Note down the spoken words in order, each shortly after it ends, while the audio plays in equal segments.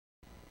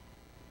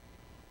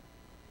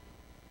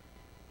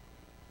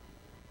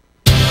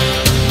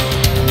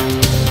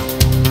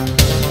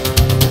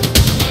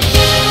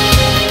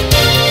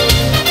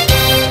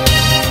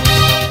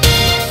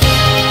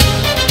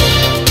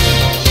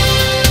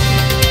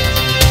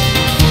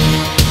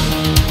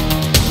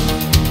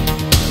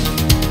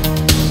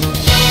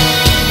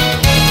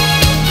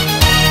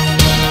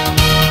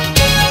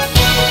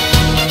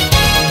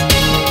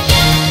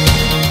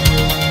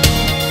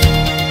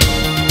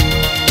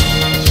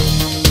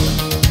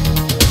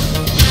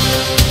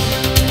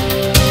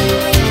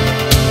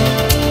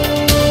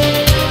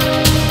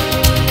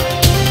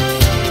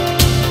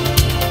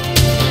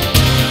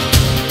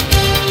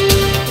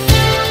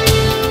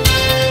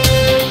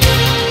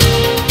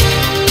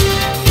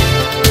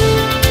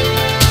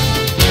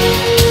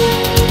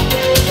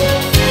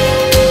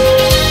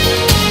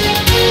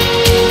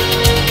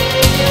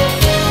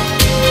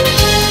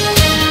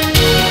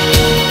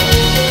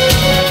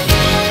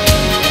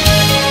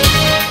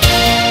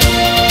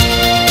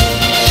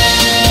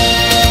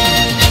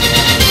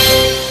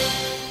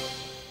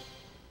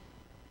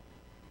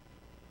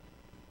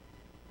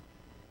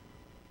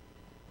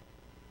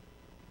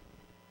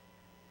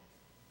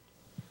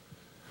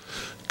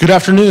Good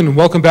afternoon.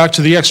 Welcome back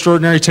to the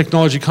Extraordinary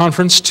Technology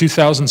Conference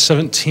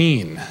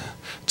 2017.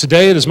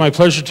 Today it is my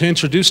pleasure to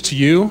introduce to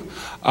you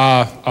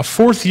a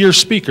fourth-year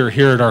speaker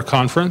here at our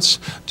conference,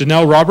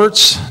 Dannel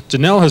Roberts.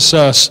 Dannel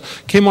has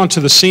came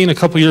onto the scene a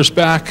couple years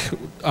back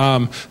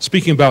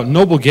speaking about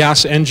noble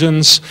gas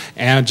engines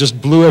and just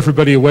blew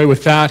everybody away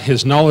with that.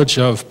 His knowledge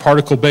of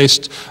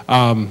particle-based,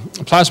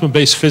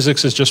 plasma-based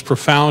physics is just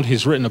profound.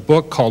 He's written a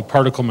book called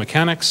Particle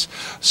Mechanics.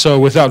 So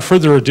without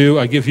further ado,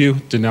 I give you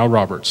Dannel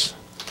Roberts.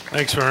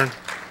 Thanks, Vern.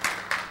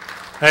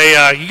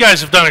 Hey, you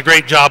guys have done a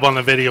great job on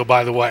the video,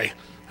 by the way.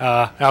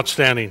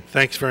 Outstanding.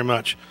 Thanks very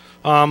much.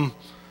 For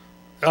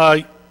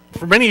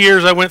many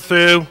years, I went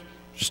through,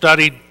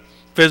 studied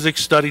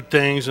physics, studied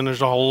things, and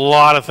there's a whole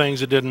lot of things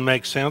that didn't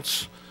make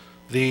sense.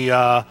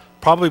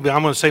 Probably,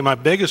 I'm going to say my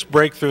biggest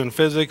breakthrough in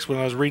physics when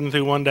I was reading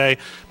through one day,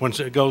 when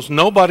it goes,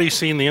 nobody's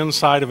seen the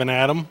inside of an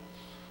atom,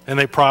 and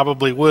they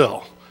probably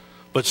will.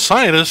 But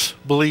scientists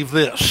believe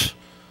this.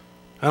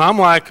 And I'm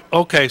like,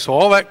 okay, so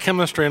all that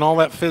chemistry and all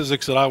that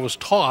physics that I was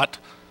taught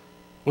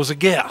was a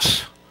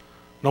guess.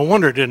 No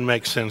wonder it didn't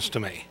make sense to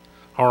me.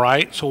 All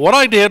right, so what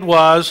I did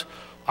was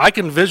I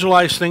can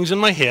visualize things in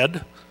my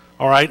head,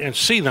 all right, and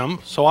see them.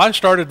 So I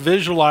started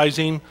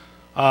visualizing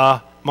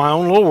my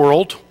own little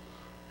world,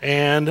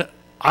 and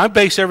I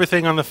base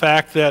everything on the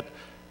fact that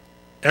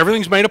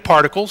everything's made of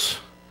particles,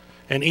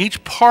 and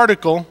each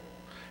particle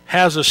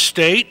has a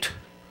state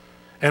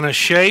and a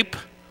shape,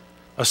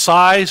 a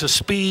size, a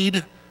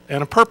speed,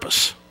 and a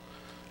purpose.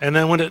 And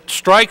then when it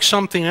strikes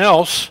something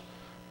else,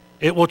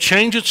 it will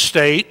change its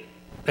state,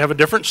 have a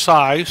different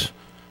size,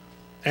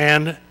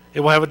 and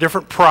it will have a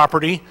different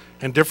property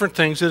and different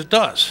things that it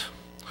does.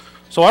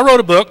 So I wrote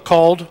a book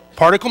called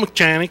Particle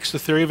Mechanics, The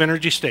Theory of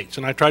Energy States,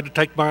 and I tried to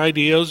take my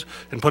ideas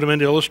and put them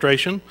into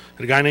illustration.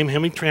 And a guy named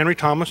Henry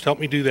Thomas helped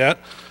me do that,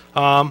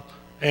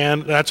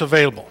 and that's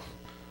available.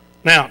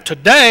 Now,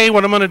 today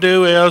what I'm going to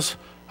do is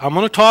I'm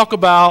going to talk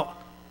about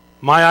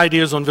my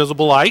ideas on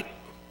visible light,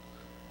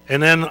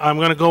 and then I'm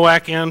going to go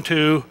back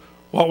into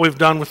what we've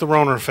done with the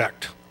Rohner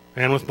effect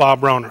and with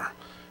Bob Rohner.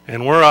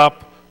 And we're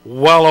up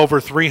well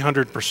over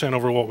 300%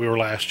 over what we were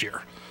last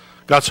year.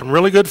 Got some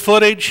really good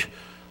footage.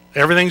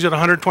 Everything's at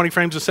 120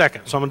 frames a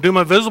second. So I'm going to do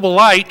my visible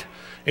light,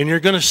 and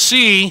you're going to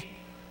see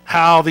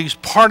how these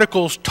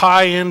particles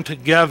tie in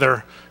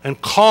together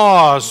and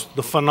cause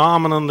the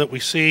phenomenon that we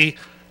see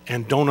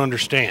and don't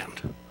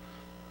understand.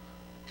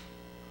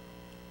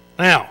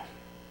 Now,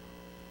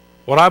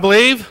 what I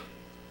believe,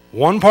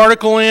 one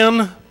particle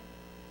in,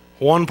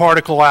 one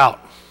particle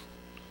out.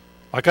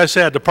 Like I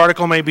said, the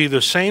particle may be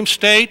the same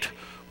state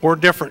or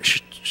different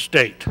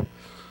state.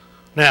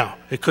 Now,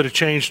 it could have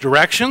changed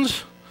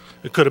directions.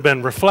 It could have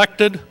been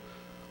reflected.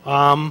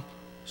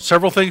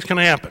 Several things can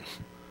happen.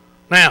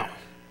 Now,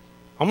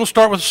 I'm going to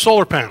start with a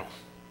solar panel.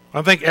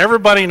 I think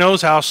everybody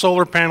knows how a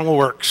solar panel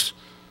works.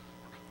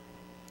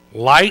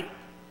 Light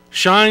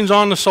shines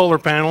on the solar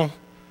panel,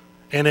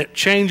 and it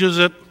changes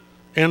it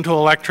into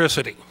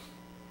electricity.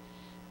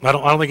 I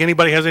don't think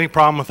anybody has any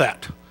problem with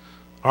that.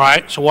 All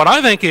right, so what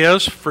I think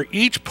is, for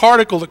each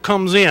particle that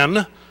comes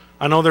in,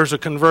 I know there's a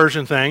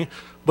conversion thing,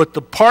 but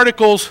the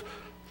particles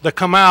that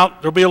come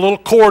out, there'll be a little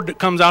cord that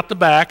comes out the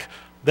back.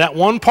 That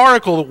one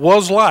particle that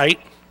was light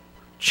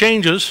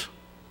changes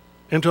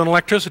into an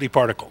electricity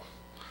particle.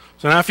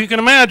 So now if you can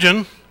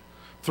imagine,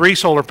 3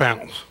 solar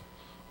panels.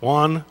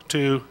 1,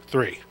 2,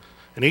 3.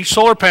 And each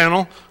solar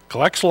panel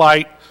collects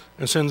light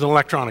and sends an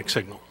electronic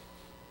signal.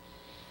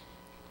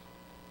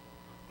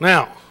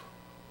 Now,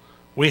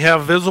 we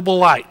have visible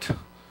light,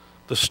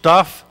 the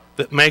stuff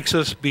that makes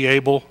us be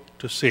able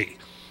to see.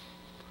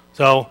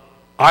 So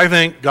I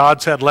think God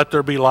said, let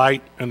there be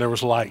light, and there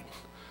was light.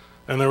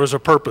 And there was a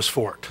purpose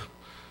for it.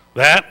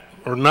 That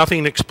or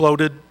nothing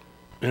exploded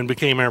and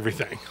became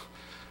everything.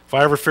 If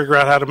I ever figure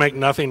out how to make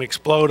nothing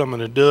explode, I'm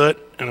going to do it,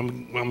 and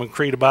I'm going to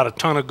create about a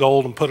ton of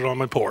gold and put it on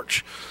my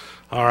porch.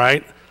 All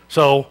right?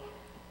 So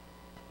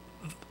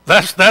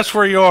that's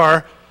where you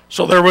are.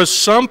 So there was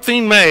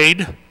something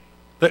made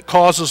that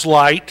causes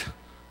light,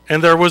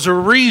 and there was a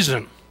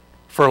reason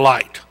for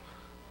light.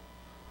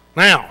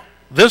 Now,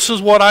 this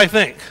is what I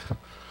think.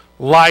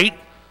 Light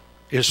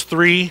is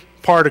 3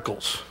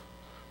 particles.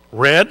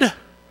 Red,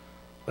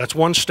 that's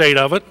one state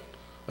of it.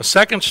 A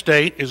second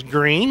state is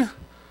green,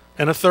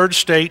 and a third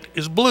state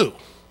is blue.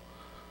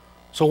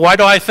 So why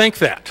do I think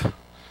that?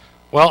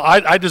 Well,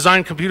 I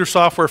design computer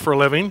software for a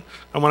living,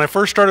 and when I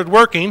first started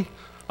working,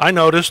 I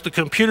noticed the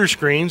computer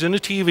screens and the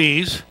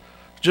TVs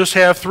just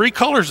have 3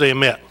 colors they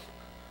emit.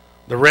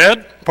 The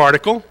red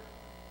particle,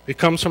 it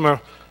comes from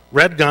a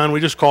red gun, we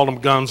just called them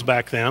guns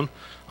back then,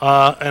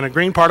 and a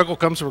green particle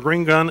comes from a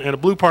green gun, and a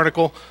blue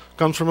particle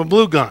comes from a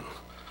blue gun.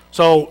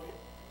 So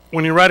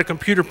when you write a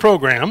computer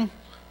program,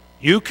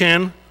 you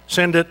can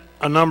send it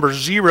a number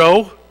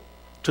 0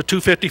 to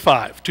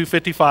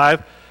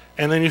 255,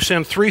 and then you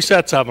send 3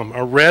 sets of them,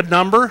 a red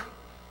number,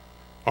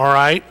 all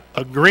right,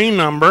 a green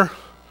number,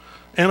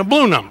 and a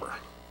blue number.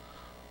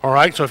 All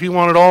right, so if you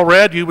wanted all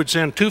red, you would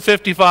send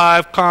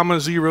 255,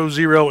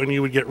 00, and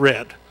you would get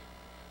red.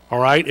 All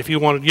right, if you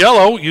wanted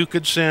yellow, you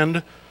could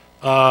send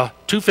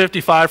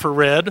 255 for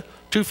red,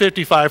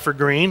 255 for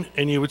green,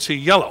 and you would see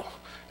yellow.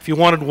 If you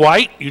wanted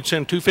white, you'd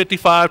send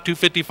 255,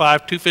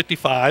 255,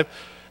 255,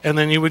 and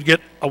then you would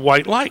get a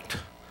white light.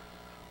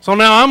 So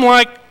now I'm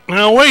like,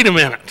 now wait a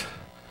minute.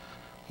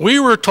 We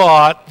were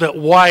taught that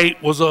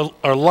white was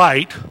or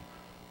light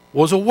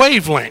was a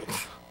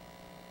wavelength.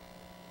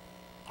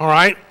 All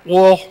right,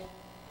 well,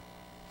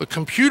 the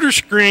computer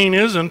screen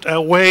isn't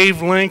a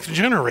wavelength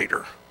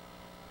generator.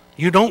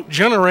 You don't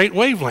generate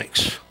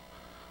wavelengths.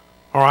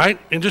 All right,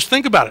 and just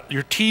think about it.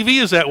 Your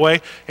TV is that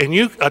way, and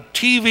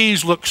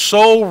TVs look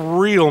so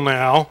real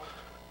now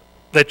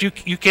that you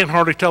can't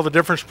hardly tell the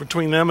difference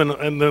between them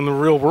and then the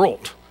real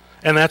world.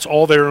 And that's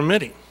all they're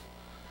emitting.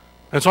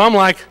 And so I'm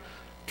like,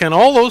 can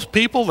all those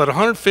people that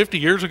 150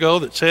 years ago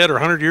that said, or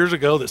 100 years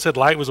ago that said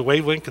light was a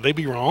wavelength, could they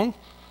be wrong?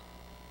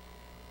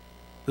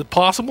 Is it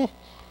possible?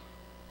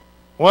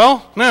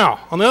 Well, now,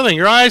 on the other thing,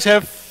 your eyes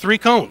have 3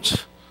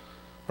 cones.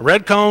 A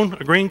red cone,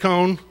 a green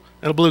cone,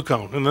 and a blue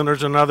cone. And then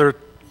there's another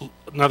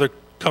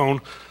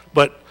cone.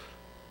 But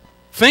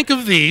think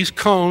of these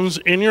cones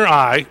in your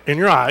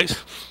eyes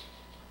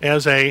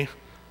as a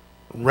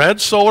red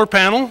solar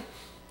panel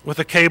with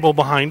a cable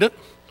behind it,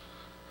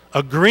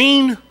 a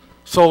green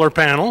solar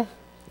panel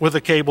with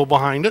a cable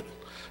behind it,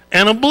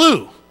 and a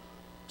blue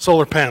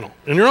solar panel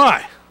in your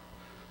eye.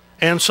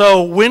 And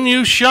so when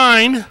you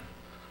shine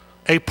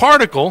a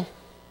particle,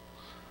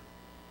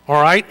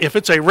 all right, if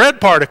it's a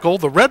red particle,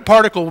 the red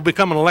particle will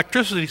become an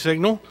electricity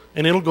signal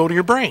and it'll go to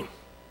your brain.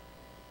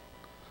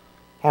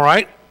 All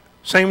right,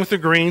 same with the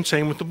green,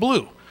 same with the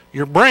blue.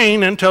 Your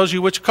brain then tells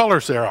you which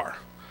colors there are.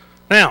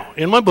 Now,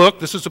 in my book,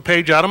 this is a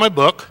page out of my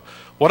book,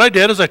 what I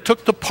did is I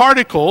took the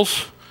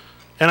particles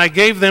and I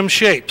gave them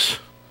shapes.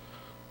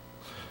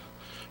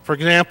 For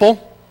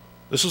example,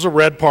 this is a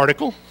red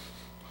particle,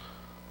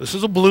 this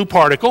is a blue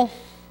particle,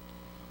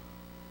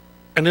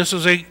 and this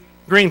is a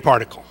green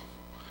particle.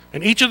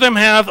 And each of them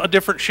have a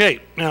different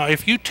shape. Now,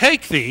 if you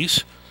take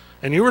these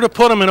and you were to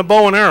put them in a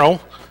bow and arrow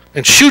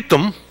and shoot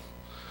them,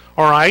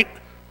 all right,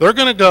 they're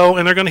going to go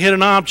and they're going to hit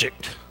an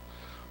object.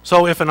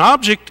 So if an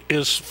object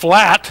is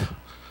flat,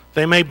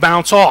 they may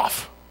bounce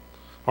off,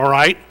 all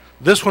right?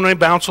 This one may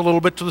bounce a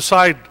little bit to the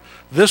side.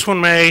 This one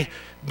may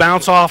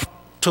bounce off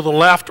to the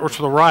left or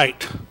to the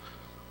right.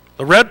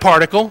 The red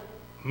particle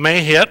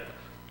may hit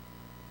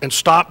and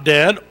stop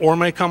dead or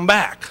may come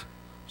back.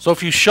 So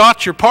if you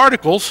shot your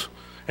particles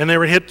and they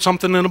would hit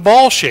something in a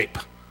ball shape,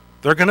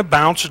 they're going to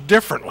bounce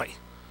differently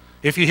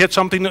if you hit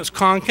something that's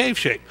concave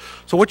shape.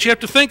 So what you have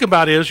to think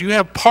about is you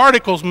have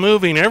particles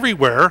moving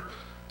everywhere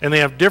and they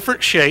have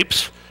different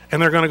shapes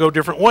and they're going to go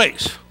different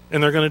ways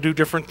and they're going to do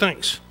different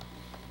things.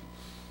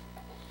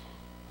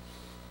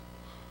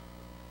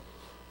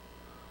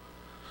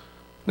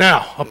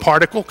 Now, a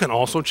particle can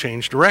also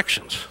change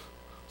directions.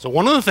 So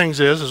one of the things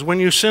is when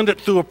you send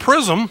it through a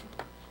prism,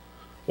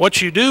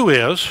 what you do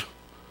is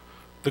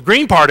the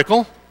green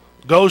particle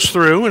goes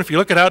through, and if you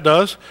look at how it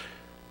does,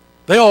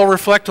 they all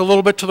reflect a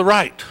little bit to the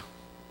right.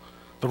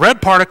 The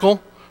red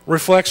particle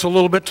reflects a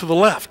little bit to the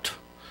left.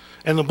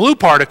 And the blue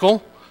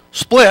particle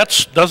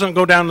splits, doesn't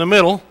go down the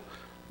middle,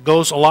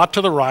 goes a lot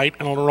to the right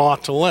and a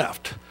lot to the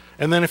left.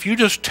 And then if you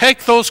just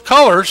take those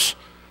colors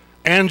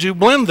and you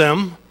blend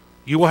them,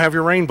 you will have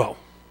your rainbow.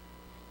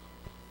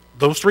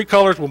 Those 3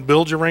 colors will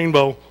build your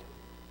rainbow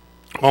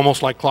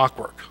almost like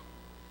clockwork.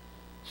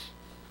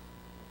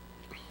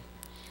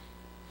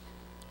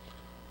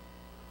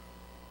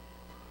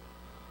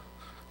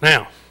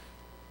 Now,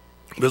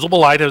 visible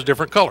light has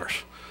different colors.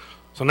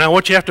 So now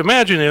what you have to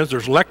imagine is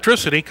there's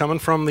electricity coming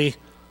from the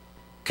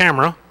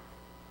camera,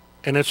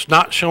 and it's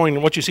not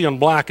showing, what you see on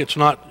black, it's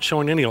not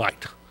showing any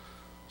light.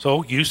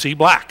 So you see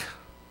black.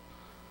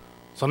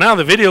 So now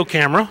the video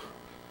camera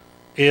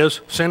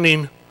is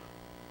sending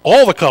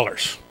all the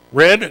colors,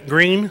 red,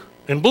 green,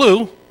 and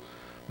blue.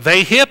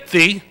 They hit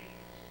the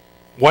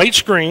white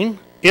screen,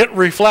 it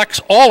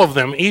reflects all of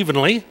them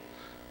evenly,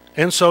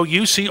 and so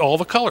you see all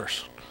the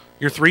colors.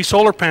 Your 3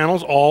 solar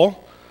panels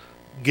all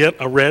get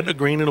a red, a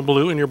green, and a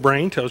blue, and your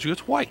brain tells you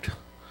it's white.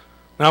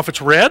 Now, if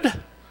it's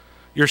red,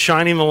 you're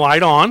shining the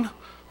light on,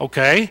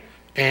 okay,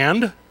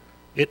 and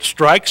it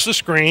strikes the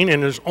screen,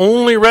 and there's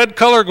only red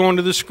color going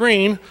to the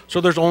screen, so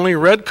there's only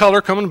red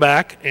color coming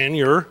back, and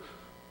your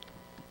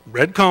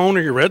red cone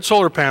or your red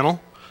solar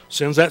panel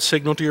sends that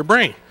signal to your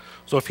brain.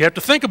 So if you have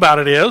to think about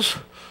it is,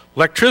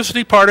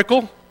 electricity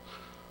particle,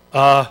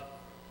 or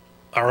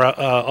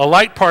a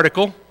light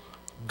particle,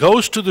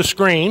 goes to the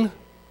screen,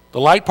 the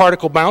light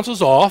particle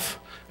bounces off,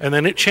 and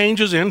then it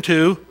changes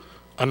into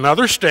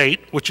another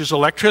state, which is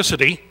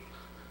electricity.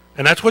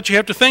 And that's what you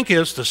have to think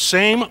is the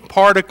same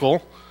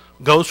particle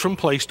goes from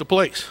place to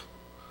place.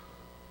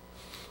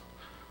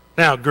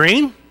 Now,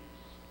 green,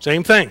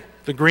 same thing.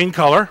 The green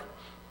color,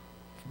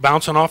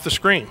 bouncing off the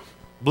screen.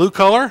 Blue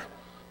color,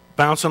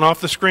 bouncing off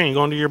the screen,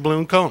 going to your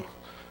balloon cone.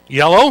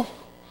 Yellow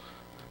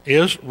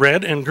is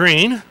red and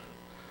green,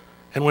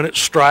 and when it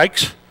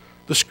strikes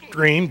the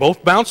screen,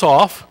 both bounce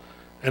off,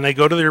 and they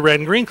go to their red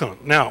and green cone.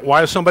 Now,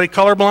 why is somebody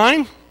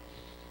colorblind?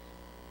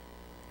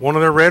 One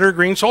of their red or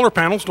green solar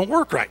panels don't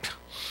work right.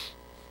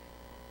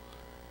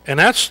 And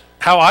that's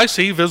how I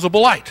see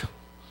visible light.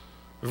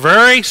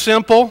 Very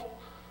simple.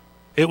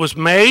 It was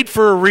made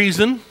for a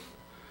reason,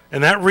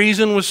 and that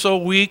reason was so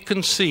we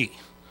can see.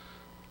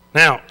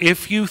 Now,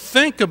 if you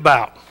think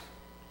about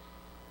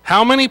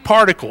how many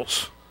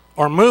particles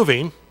are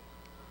moving,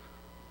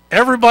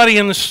 everybody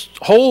in this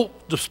whole,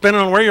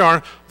 depending on where you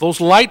are,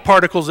 those light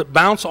particles that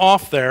bounce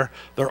off there,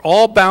 they're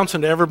all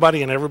bouncing to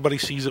everybody, and everybody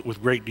sees it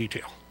with great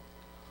detail.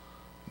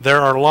 There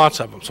are lots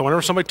of them. So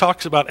whenever somebody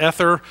talks about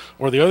ether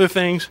or the other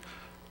things,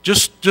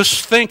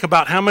 just think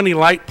about how many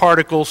light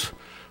particles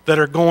that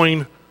are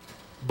going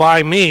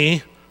by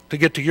me to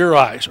get to your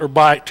eyes, or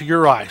to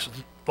your eyes.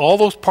 All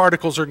those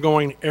particles are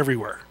going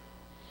everywhere.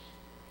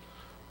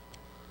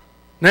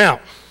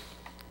 Now,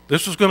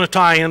 this is going to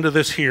tie into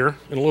this here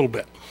in a little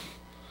bit.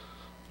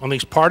 On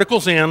these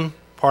particles in,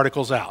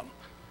 particles out.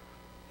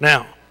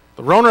 Now,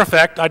 the Rohner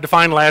effect I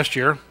defined last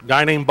year, a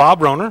guy named Bob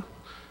Rohner.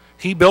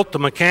 He built the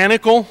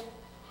mechanical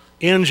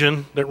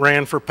engine that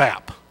ran for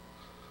PAP.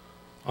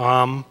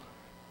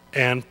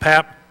 And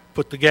PAP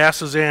put the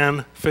gases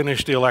in,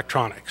 finished the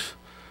electronics.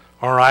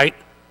 All right?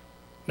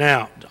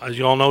 Now, as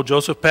you all know,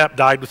 Joseph Papp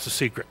died with the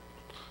secret.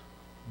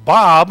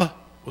 Bob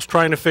was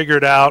trying to figure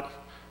it out,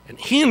 and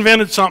he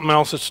invented something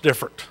else that's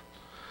different.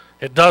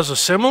 It does a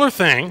similar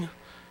thing,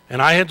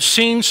 and I had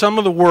seen some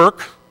of the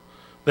work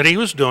that he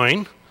was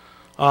doing,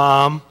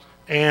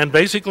 and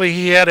basically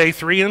he had a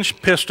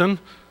 3-inch piston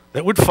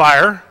that would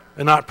fire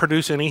and not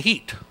produce any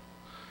heat.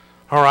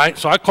 All right,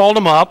 so I called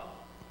him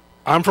up.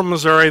 I'm from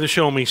Missouri, the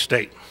show me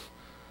state.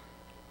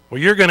 Well,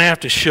 you're going to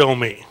have to show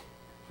me,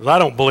 because I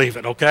don't believe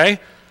it, okay?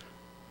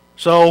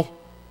 So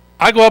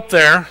I go up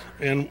there,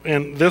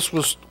 and this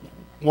was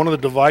one of the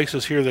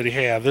devices here that he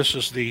had. This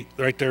is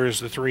right there is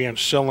the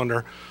 3-inch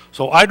cylinder.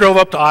 So I drove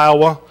up to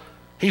Iowa.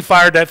 He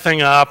fired that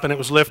thing up, and it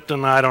was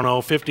lifting, I don't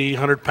know, 50,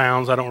 100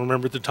 pounds. I don't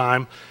remember at the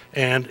time.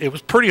 And it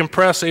was pretty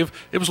impressive.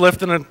 It was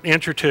lifting an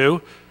inch or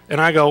two.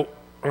 And I go,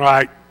 all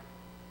right,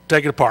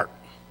 take it apart.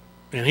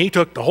 And he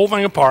took the whole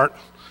thing apart.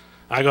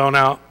 I go,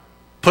 now,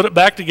 put it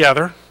back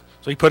together.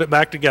 So he put it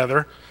back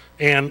together.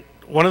 And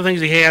one of the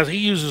things he has,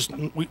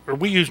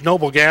 we use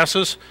noble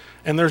gases.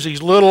 And there's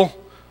these little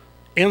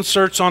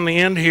inserts on the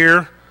end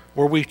here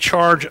where we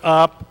charge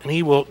up, and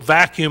he will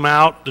vacuum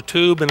out the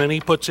tube, and then he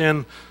puts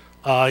in,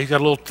 he's got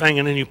a little thing,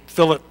 and then you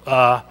fill it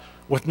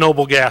with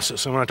noble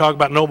gases. And when I talk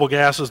about noble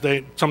gases,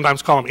 they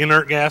sometimes call them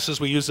inert gases.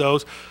 We use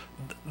those.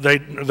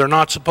 They're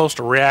not supposed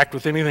to react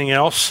with anything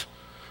else,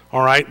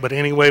 all right? But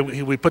anyway,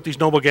 we put these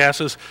noble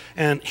gases,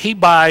 and he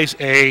buys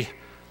a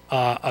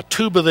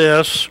tube of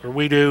this, or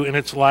we do, and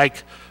it's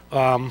like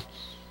 $2,000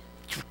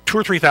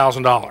 or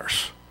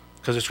 $3,000.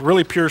 Because it's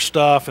really pure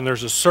stuff, and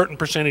there's a certain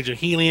percentage of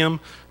helium,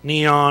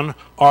 neon,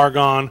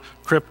 argon,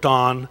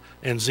 krypton,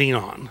 and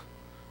xenon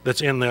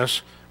that's in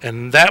this,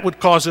 and that would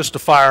cause this to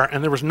fire,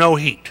 and there was no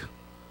heat.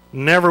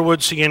 Never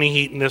would see any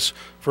heat in this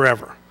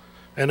forever.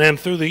 And then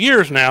through the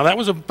years now, that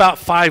was about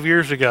 5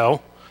 years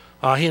ago,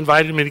 he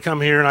invited me to come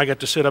here, and I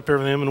got to sit up here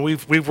with him, and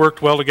we've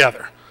worked well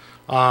together.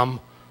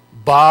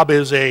 Bob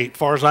is, as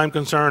far as I'm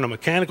concerned, a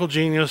mechanical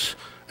genius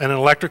and an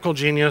electrical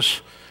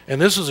genius,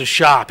 and this is a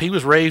shop. He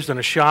was raised in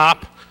a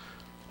shop.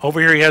 Over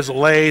here he has a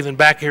lathe, and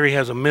back here he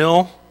has a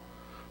mill.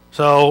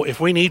 So if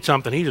we need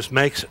something, he just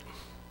makes it,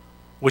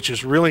 which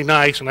is really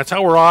nice, and that's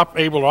how we're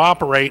able to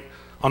operate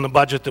on the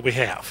budget that we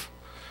have.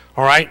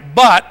 All right,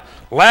 but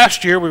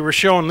last year we were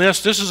showing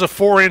this. This is a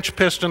 4-inch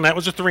piston. That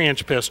was a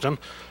 3-inch piston.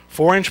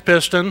 4-inch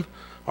piston.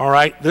 All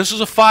right, this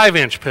is a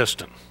 5-inch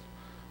piston.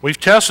 We've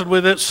tested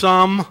with it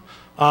some.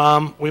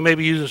 We may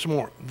be using some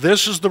more.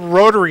 This is the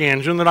rotary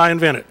engine that I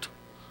invented.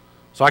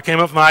 So I came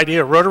up with an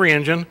idea, a rotary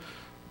engine.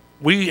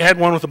 We had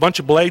one with a bunch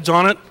of blades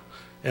on it,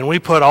 and we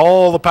put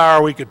all the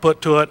power we could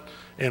put to it,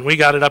 and we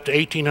got it up to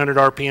 1,800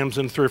 RPMs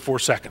in 3 or 4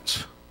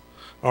 seconds.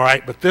 All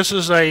right, but this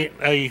is like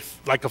a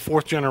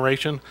 4th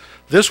generation.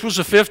 This was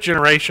the 5th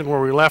generation where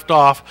we left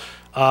off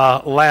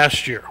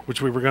last year,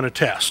 which we were going to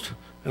test.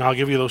 And I'll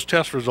give you those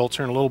test results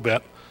here in a little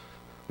bit.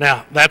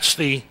 Now, as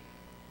you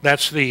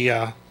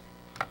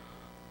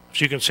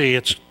can see,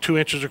 it's 2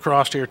 inches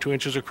across here, 2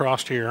 inches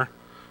across here.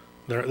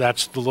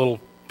 That's the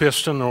little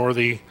piston or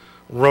the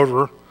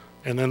rotor.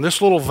 And then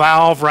this little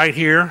valve right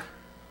here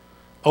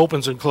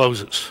opens and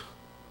closes.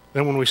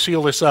 Then when we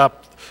seal this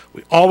up,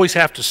 we always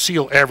have to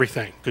seal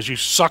everything because you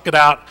suck it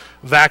out,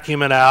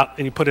 vacuum it out,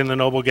 and you put in the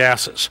noble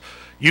gases.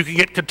 You can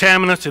get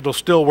contaminants, it'll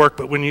still work,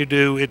 but when you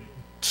do,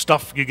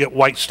 you get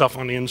white stuff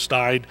on the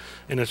inside,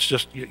 and it's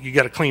just, you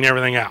got to clean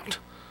everything out.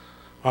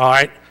 All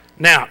right?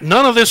 Now,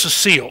 none of this is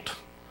sealed.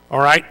 All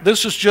right?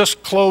 This is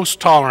just close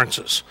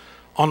tolerances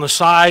on the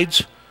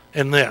sides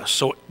and this.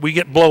 So we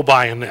get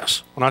blow-by in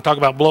this. When I talk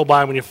about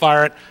blow-by, when you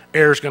fire it,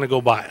 air is going to go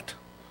by it.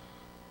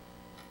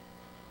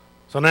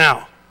 So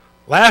now,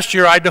 last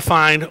year I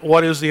defined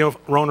what is the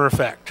Rohner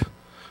effect.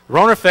 The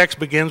Rohner effect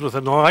begins with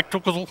an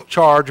electrical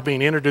charge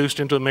being introduced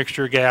into a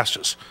mixture of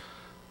gases,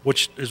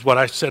 which is what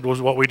I said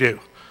was what we do.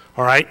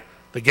 All right?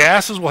 The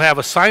gases will have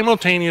a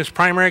simultaneous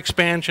primary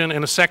expansion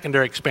and a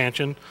secondary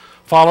expansion,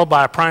 followed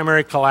by a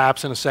primary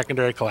collapse and a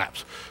secondary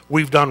collapse.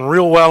 We've done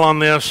real well on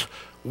this.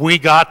 we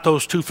got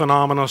those two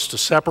phenomena to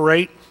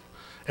separate,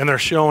 and they're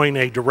showing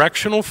a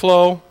directional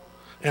flow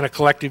and a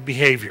collective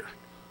behavior.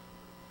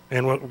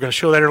 And we're going to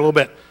show that in a little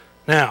bit.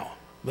 Now,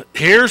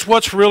 here's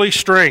what's really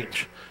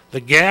strange. The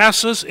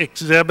gases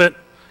exhibit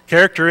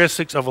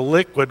characteristics of a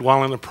liquid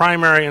while in the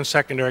primary and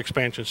secondary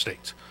expansion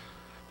states.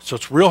 So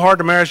it's real hard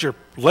to measure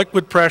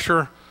liquid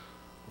pressure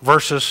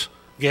versus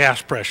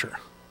gas pressure.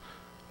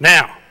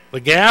 Now, the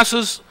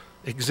gases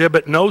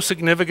exhibit no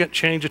significant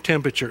change of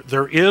temperature.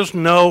 There is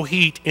no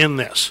heat in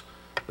this.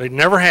 It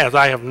never has.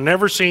 I have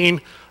never seen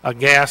a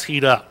gas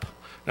heat up.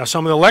 Now,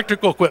 some of the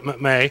electrical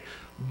equipment may,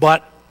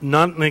 but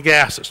none in the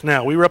gases.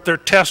 Now, we were up there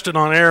testing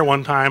on air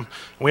one time,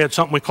 and we had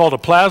something we called a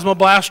plasma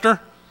blaster,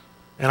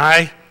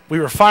 and we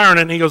were firing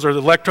it, and he goes, are the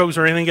electrodes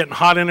or anything getting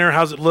hot in there?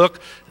 How's it look?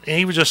 And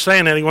he was just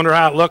saying that. He wondered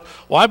how it looked.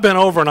 Well, I've been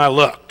over and I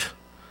looked,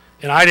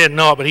 and I didn't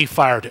know it, but he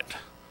fired it,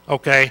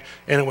 okay?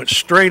 And it went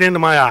straight into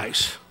my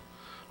eyes,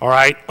 all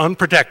right,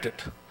 unprotected.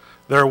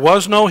 There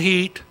was no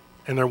heat,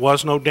 and there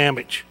was no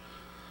damage.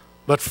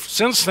 But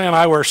since then,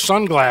 I wear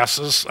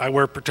sunglasses. I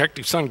wear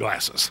protective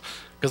sunglasses,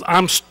 because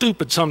I'm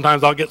stupid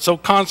sometimes. I'll get so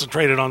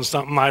concentrated on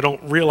something I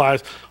don't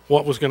realize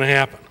what was going to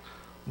happen.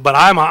 But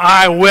I'm an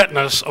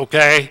eyewitness,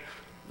 okay,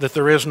 that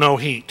there is no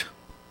heat.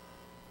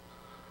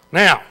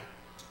 Now,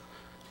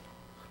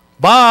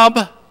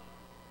 Bob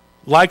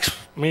likes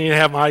me to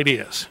have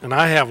ideas, and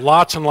I have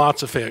lots and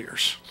lots of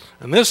failures.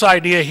 And this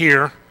idea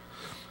here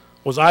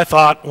was, I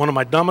thought, one of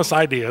my dumbest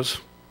ideas.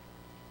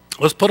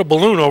 Let's put a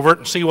balloon over it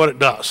and see what it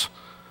does.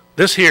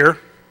 This here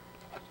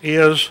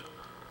is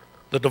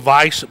the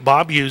device that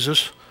Bob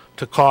uses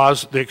to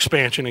cause the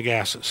expansion of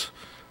gases.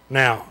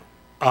 Now,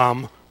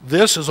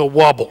 this is a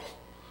wobble.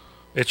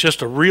 It's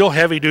just a real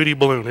heavy-duty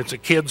balloon. It's a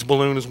kid's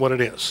balloon is what it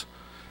is.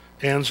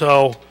 And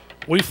so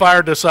we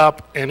fired this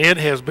up, and it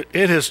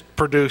has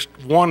produced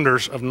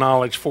wonders of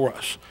knowledge for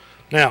us.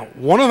 Now,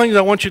 one of the things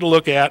I want you to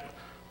look at,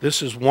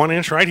 this is 1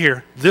 inch right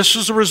here. This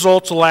is the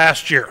results of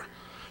last year.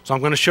 So I'm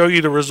going to show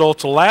you the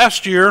results of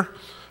last year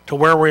to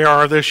where we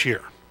are this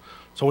year.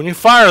 So when you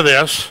fire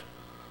this,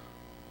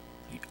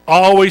 you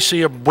always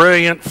see a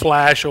brilliant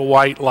flash of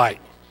white light.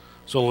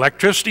 So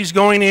electricity's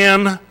going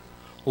in,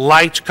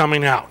 light's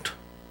coming out.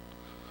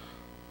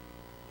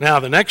 Now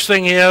the next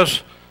thing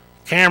is,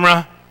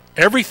 camera,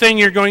 everything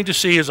you're going to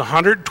see is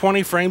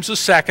 120 frames a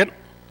second.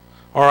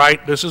 All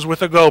right, this is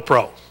with a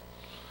GoPro.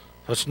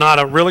 It's not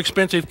a real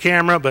expensive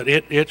camera, but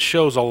it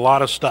shows a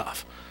lot of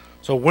stuff.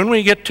 So when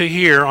we get to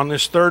here on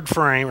this third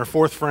frame or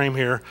fourth frame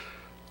here,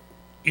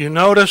 you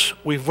notice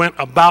we've went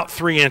about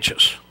 3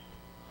 inches.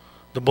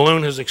 The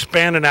balloon has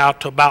expanded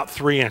out to about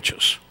 3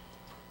 inches.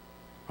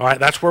 All right,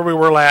 that's where we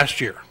were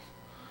last year.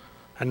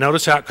 And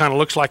notice how it kind of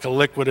looks like a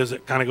liquid as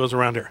it kind of goes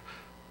around here.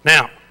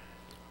 Now,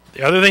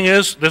 the other thing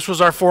is, this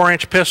was our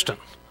 4-inch piston.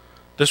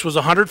 This was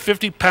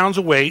 150 pounds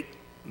of weight.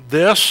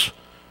 This,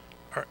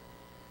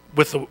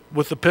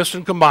 with the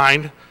piston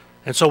combined,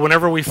 and so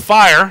whenever we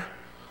fire,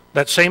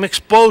 that same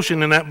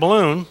explosion in that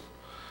balloon,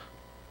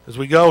 as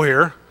we go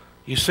here,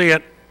 you see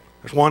it,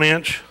 there's 1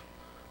 inch,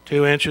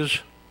 2 inches,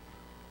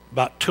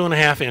 about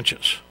 2.5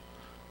 inches.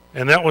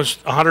 And that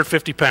was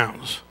 150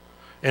 pounds.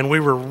 And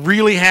we were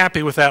really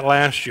happy with that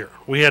last year.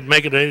 We had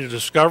made a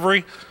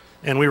discovery,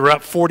 and we were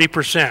up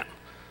 40%.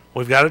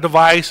 We've got a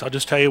device, I'll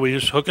just tell you, we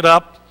just hook it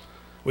up,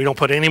 we don't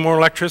put any more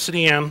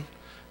electricity in,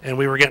 and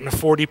we were getting a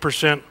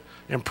 40%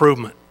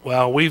 improvement.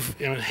 Well, we've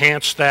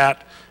enhanced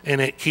that, and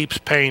it keeps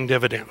paying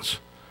dividends.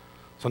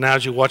 So now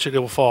as you watch it, it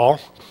will fall.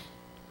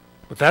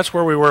 But that's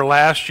where we were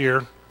last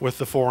year with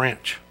the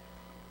 4-inch.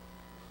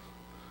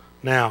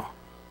 Now,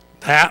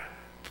 that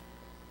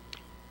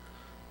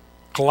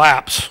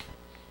collapse,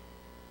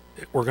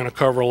 we're going to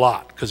cover a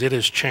lot because it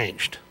has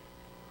changed.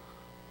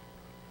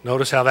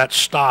 Notice how that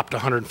stopped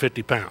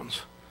 150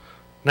 pounds.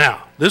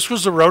 Now, this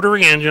was the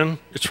rotary engine.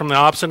 It's from the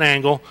opposite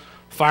angle,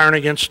 firing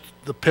against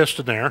the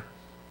piston there.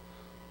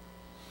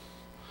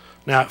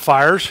 Now it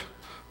fires.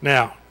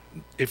 Now,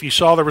 if you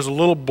saw there was a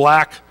little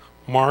black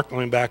mark,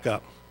 let me back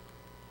up.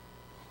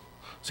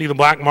 See the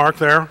black mark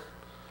there?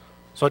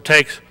 So it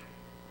takes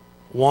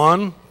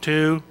 1,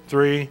 2,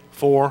 3,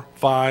 4,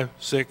 5,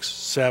 6,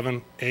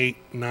 7,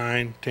 8,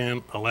 9,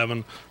 10,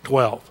 11,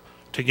 12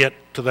 to get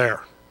to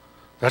there.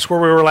 That's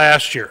where we were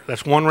last year.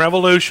 That's 1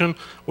 revolution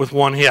with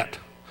 1 hit.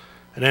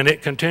 And then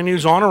it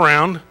continues on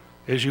around.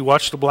 As you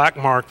watch the black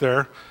mark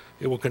there,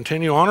 it will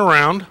continue on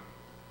around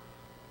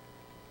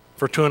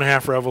for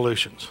 2.5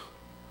 revolutions.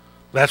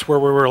 That's where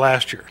we were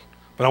last year.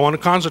 But I want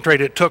to concentrate.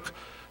 It took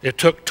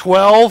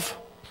 12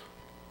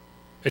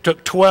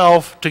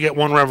 to get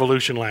 1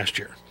 revolution last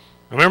year.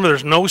 Remember,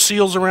 there's no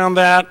seals around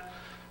that,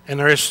 and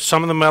there is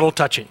some of the metal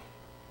touching.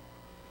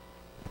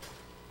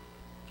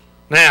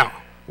 Now,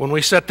 when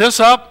we set this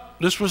up,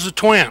 this was a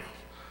twin.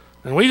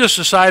 And we just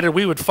decided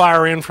we would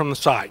fire in from the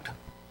side.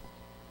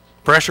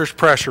 Pressure's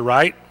pressure,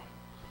 right?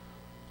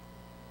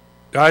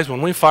 Guys,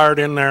 when we fired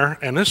in there,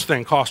 and this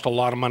thing cost a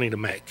lot of money to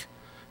make,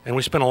 and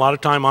we spent a lot of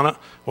time on it,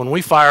 when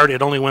we fired,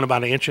 it only went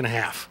about 1.5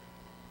 inches.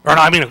 Or,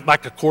 I mean,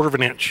 like 1/4 of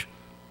an inch.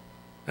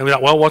 And we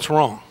thought, well, what's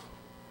wrong?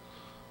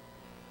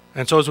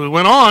 And so as we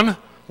went on,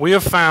 we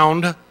have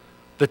found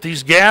that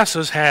these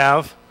gases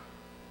have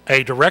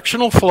a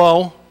directional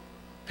flow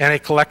and a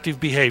collective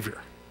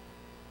behavior.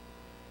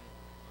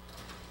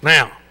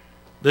 Now,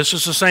 this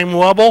is the same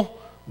wubble.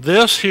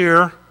 This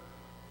here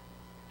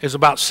is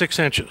about 6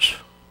 inches.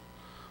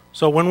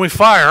 So when we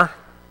fire,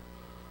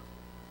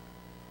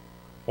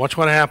 watch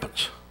what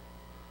happens.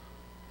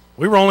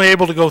 We were only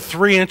able to go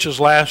 3 inches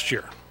last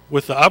year.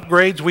 With the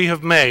upgrades we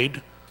have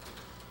made,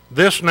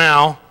 this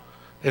now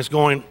is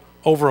going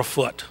over a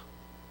foot.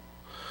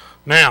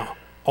 Now,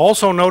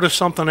 also notice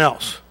something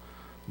else.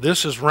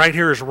 This is right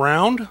here is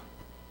round.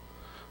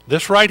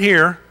 This right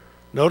here,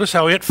 notice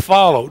how it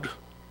followed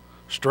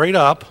straight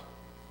up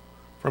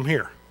from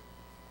here.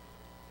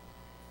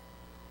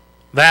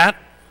 That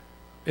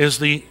is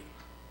the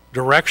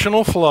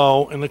directional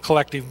flow and the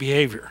collective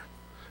behavior.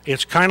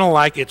 It's kind of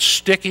like it's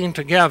sticking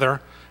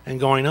together and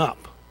going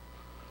up.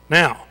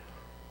 Now,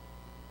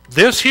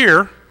 this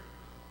here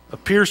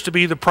appears to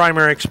be the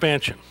primary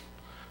expansion.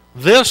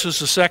 This is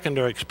the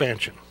secondary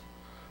expansion.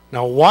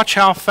 Now watch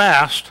how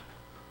fast,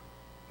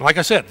 like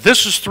I said,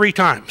 this is 3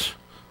 times,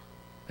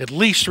 at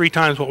least 3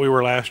 times what we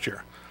were last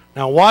year.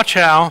 Now watch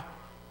how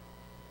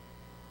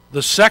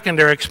the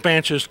secondary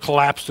expansions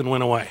collapsed and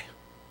went away.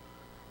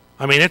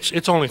 I mean,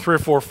 it's only 3 or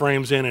 4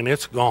 frames in and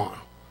it's gone.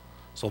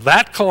 So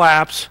that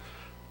collapse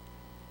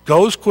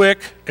goes quick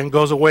and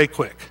goes away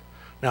quick.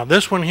 Now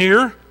this one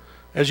here,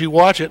 as you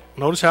watch it,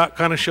 notice how it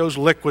kind of shows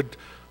liquid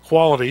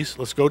qualities.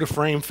 Let's go to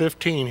frame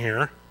 15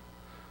 here.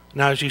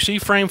 Now as you see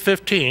frame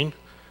 15,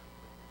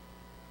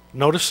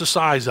 notice the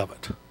size of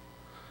it.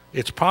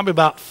 It's probably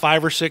about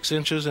 5 or 6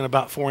 inches and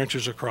about 4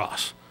 inches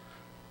across.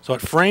 So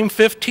at frame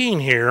 15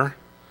 here,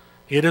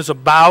 it is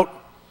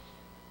about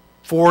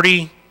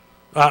 40,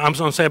 I'm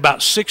going to say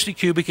about 60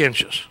 cubic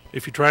inches.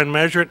 If you try and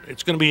measure it,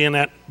 it's going to be in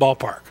that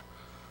ballpark.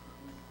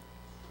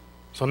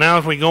 So now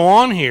if we go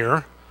on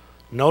here,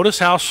 notice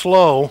how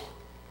slow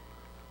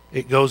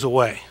it goes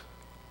away.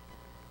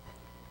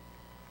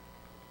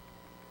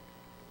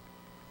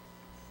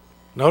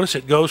 Notice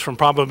it goes from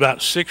probably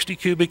about 60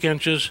 cubic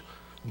inches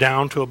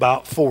down to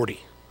about 40.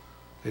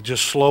 It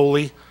just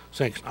slowly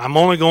sinks. I'm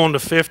only going to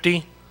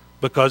 50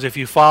 because if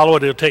you follow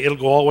it, it'll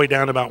go all the way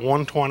down to about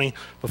 120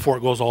 before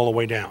it goes all the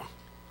way down.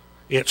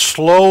 It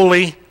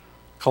slowly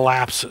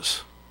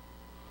collapses.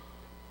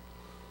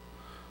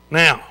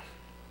 Now,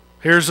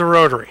 here's the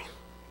rotary.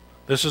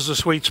 This is the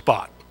sweet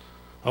spot.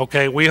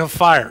 Okay, we have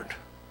fired.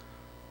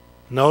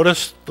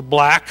 Notice the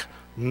black,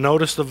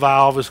 notice the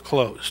valve is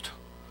closed.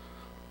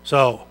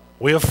 So,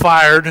 we have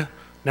fired,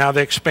 now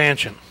the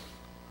expansion.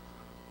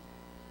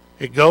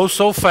 It goes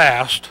so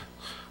fast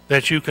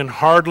that you can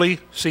hardly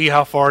see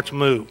how far it's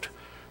moved.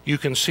 You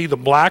can see the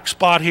black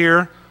spot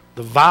here,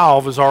 the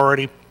valve is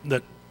already,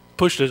 that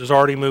pushed it is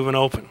already moving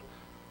open.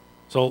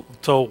 So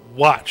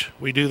watch,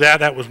 we do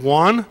that, that was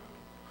 1,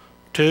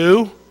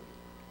 2,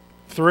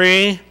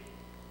 3,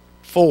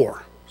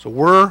 4. So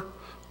we're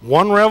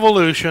 1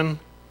 revolution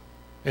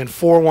in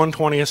 4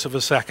 1/20ths of a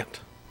second.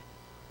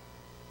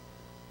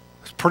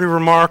 It's pretty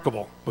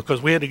remarkable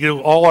because we had to give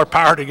all our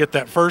power to get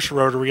that first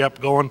rotary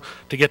up going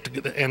to get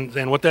to,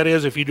 and what that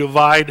is, if you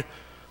divide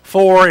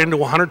 4 into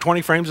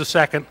 120 frames a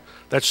second,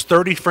 that's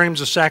 30 frames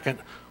a second.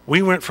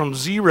 We went from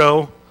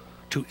 0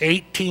 to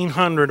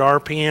 1,800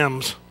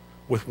 RPMs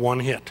with 1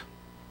 hit.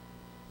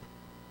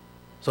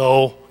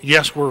 So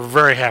yes, we're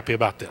very happy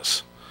about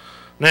this.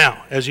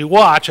 Now, as you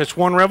watch, that's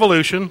 1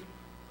 revolution.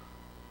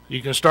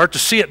 You can start to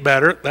see it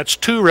better. That's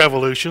 2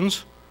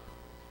 revolutions.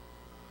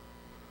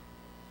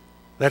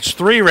 That's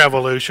 3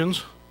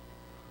 revolutions.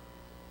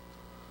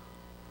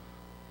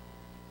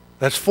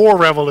 That's 4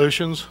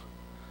 revolutions.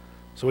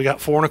 So we got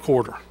 4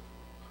 1/4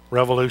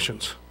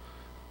 revolutions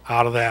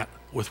out of that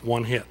with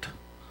 1 hit.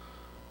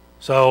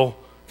 So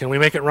can we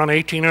make it run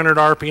 1,800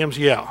 RPMs?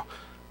 Yeah.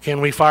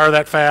 Can we fire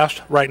that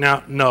fast? Right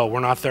now, no,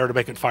 we're not there to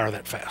make it fire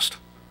that fast.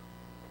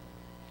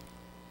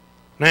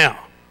 Now,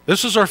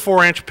 this is our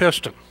 4-inch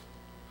piston.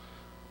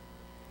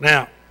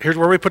 Now, here's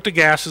where we put the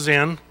gases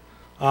in.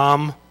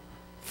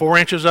 4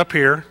 inches up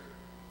here.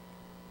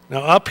 Now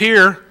up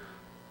here,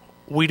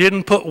 we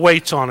didn't put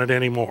weights on it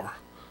anymore.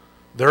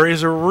 There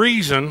is a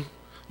reason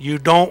you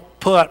don't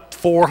put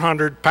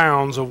 400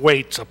 pounds of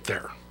weights up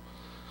there.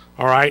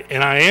 All right,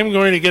 and I am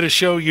going to get to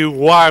show you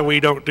why we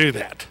don't do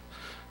that.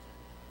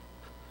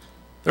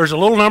 There's a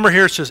little number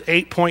here that says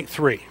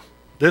 8.3.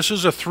 This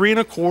is a 3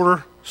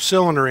 1/4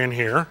 cylinder in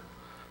here.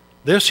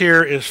 This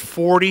here is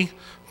 40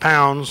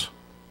 pounds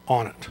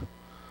on it.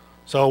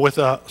 So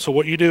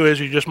what you do is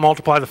you just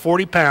multiply the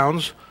 40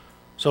 pounds,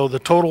 so the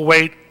total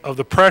weight of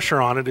the pressure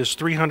on it is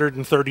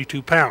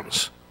 332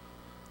 pounds.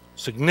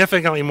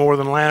 Significantly more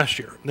than last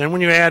year. Then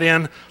when you add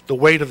in the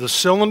weight of the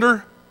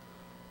cylinder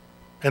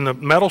and the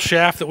metal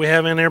shaft that we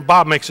have in there,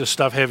 Bob makes this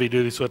stuff heavy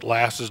duty so it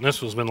lasts, and this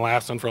has been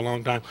lasting for a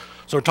long time.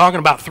 So we're talking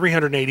about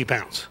 380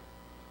 pounds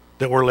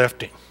that we're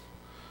lifting.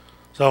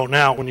 So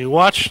now when you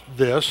watch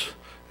this,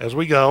 as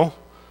we go,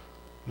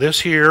 this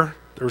here,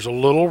 there's a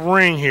little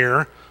ring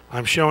here.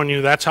 I'm showing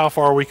you that's how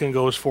far we can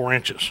go is 4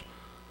 inches.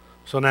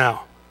 So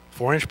now,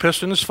 4-inch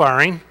piston is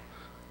firing.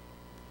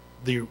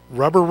 The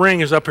rubber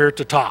ring is up here at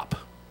the top.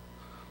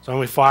 So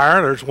when we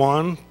fire, there's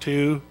 1,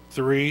 2,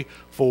 3,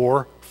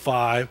 4,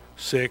 5,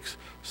 6,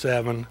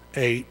 7,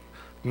 8,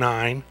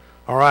 9.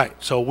 All right,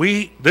 so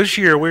this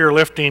year we are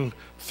lifting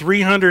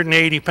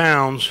 380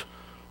 pounds,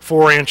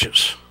 4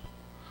 inches.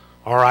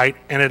 All right,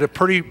 and at a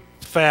pretty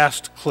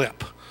fast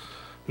clip.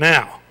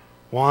 Now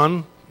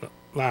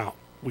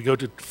we go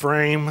to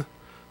frame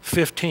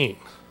 15.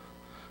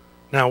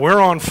 Now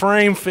we're on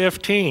frame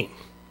 15.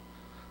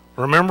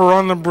 Remember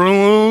on the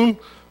balloon,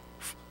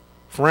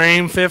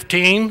 frame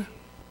 15,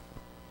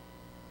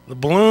 the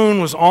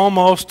balloon was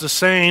almost the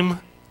same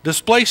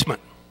displacement.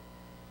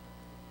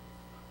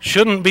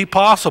 Shouldn't be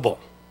possible.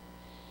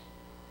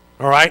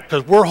 All right,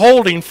 because we're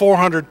holding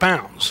 400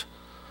 pounds.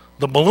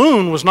 The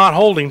balloon was not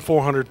holding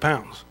 400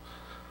 pounds.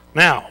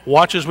 Now,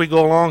 watch as we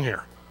go along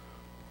here.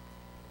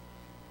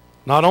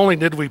 Not only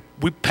did we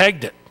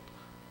pegged it,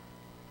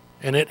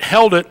 and it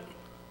held it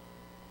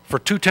for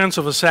 0.2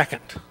 of a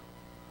second,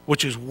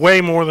 which is way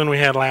more than we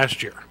had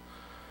last year.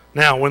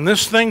 Now, when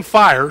this thing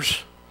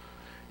fires,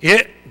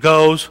 it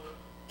goes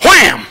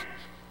wham!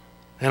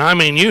 And I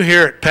mean, you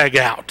hear it peg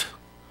out.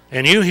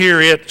 And you hear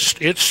it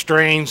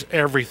strains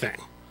everything.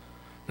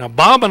 Now,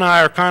 Bob and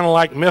I are kind of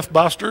like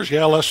Mythbusters.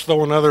 Yeah, let's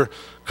throw another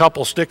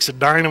couple sticks of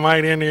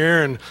dynamite in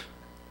here and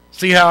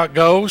see how it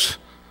goes.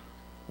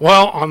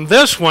 Well, on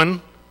this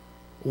one,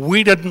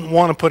 we didn't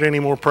want to put any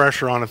more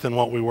pressure on it than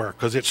what we were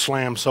because it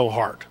slammed so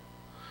hard.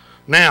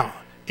 Now,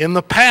 in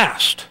the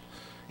past,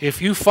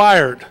 if you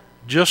fired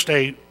just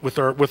with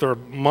our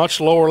much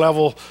lower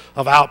level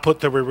of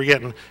output that we were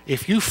getting,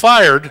 if you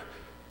fired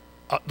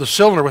the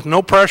cylinder with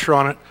no pressure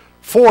on it,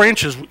 4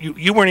 inches,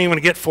 you weren't even going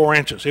to get 4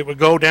 inches. It would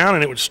go down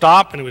and it would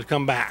stop and it would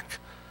come back.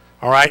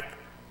 All right?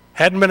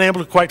 Hadn't been able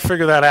to quite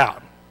figure that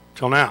out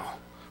till now.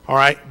 All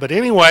right? But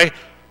anyway,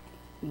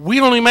 we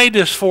only made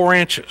this 4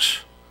 inches.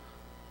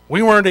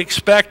 We weren't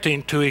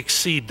expecting to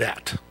exceed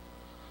that.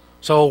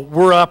 So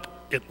we're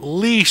up at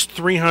least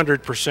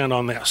 300%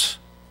 on this,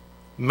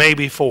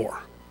 maybe 4.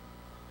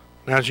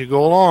 Now, as you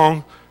go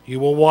along, you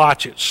will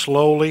watch it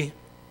slowly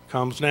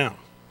comes down.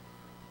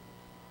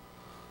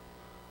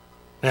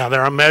 Now,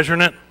 there I'm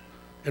measuring it,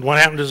 and what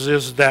happens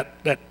is that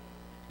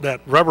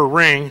rubber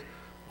ring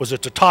was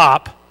at the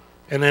top,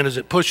 and then as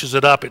it pushes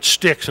it up, it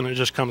sticks and it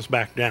just comes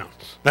back down.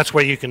 That's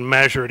why you can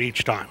measure it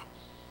each time.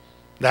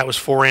 That was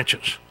 4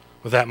 inches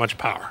with that much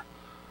power.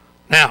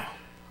 Now,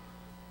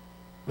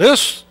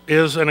 this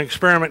is an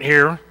experiment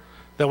here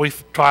that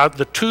we've tried.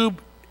 The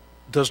tube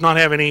does not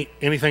have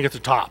anything at the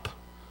top.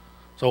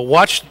 So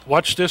watch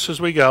this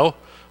as we go.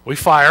 We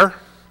fire,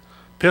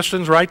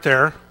 piston's right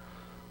there.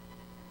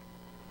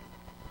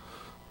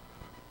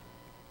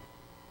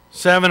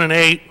 7 and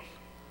 8,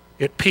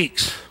 it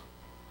peaks.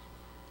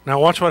 Now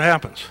watch what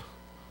happens.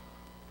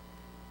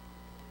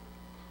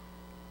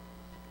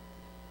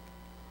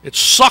 It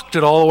sucked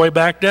it all the way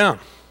back down.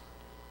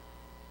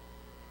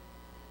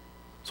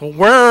 So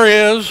where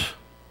is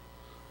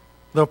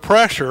the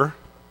pressure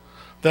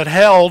that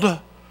held?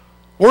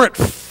 We're at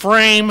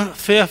frame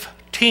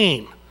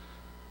 15.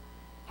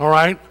 All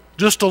right?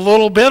 Just a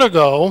little bit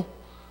ago,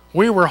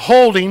 we were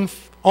holding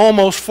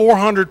almost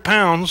 400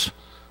 pounds,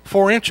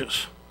 4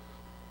 inches.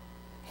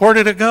 Where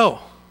did it go?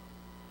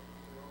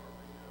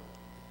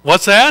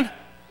 What's that?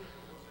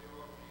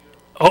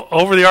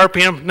 Over the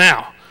RPM.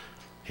 Now,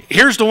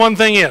 here's the one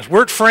thing is,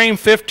 we're at frame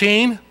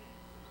 15.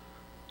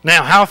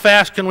 Now, how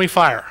fast can we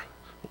fire?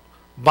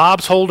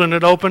 Bob's holding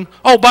it open.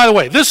 Oh, by the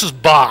way, this is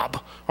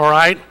Bob, all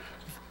right?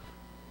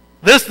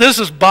 This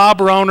is Bob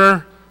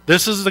Rohner.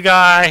 This is the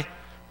guy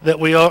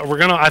that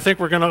I think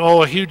we're gonna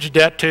owe a huge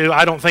debt to.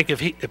 I don't think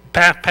if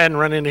Pap hadn't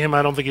run into him,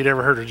 I don't think he'd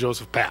ever heard of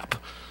Joseph Pap.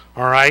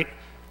 All right?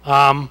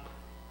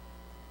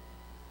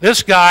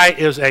 This guy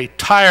is a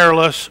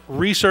tireless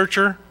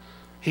researcher.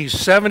 He's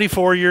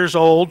 74 years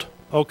old,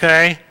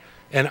 okay?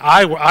 And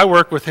I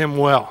work with him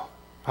well.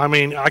 I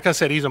mean, like I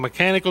said, he's a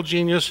mechanical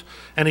genius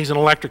and he's an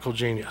electrical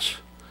genius.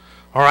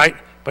 All right?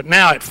 But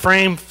now at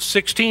frame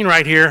 16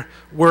 right here,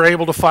 we're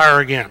able to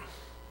fire again.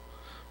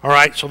 All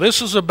right? So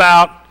this is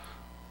about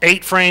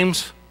 8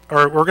 frames,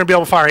 or we're going to be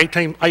able to fire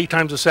 8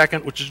 times a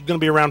second, which is going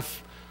to be around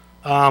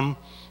 500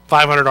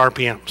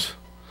 RPMs.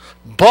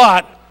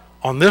 But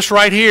on this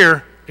right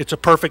here, it's a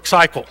perfect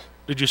cycle.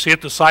 Did you see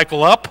it? The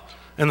cycle up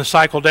and the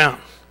cycle down.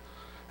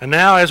 And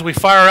now as we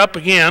fire up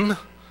again,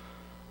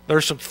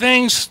 there's some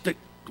things that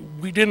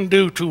we didn't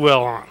do too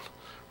well on.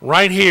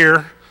 Right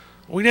here,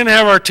 we didn't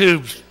have our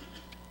tubes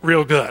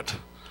real good.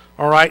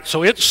 All right,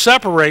 so it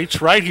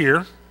separates right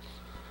here.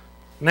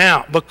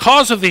 Now,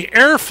 because of the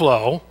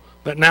airflow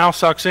that now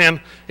sucks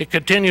in, it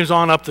continues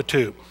on up the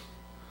tube.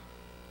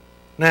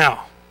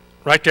 Now,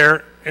 right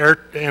there,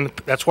 and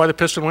that's why the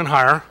piston went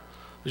higher,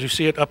 as you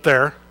see it up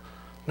there.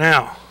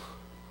 Now,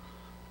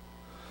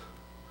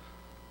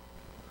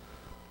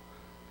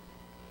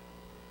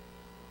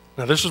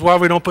 this is why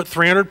we don't put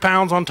 300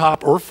 pounds on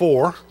top or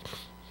 4.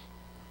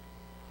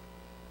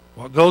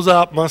 What goes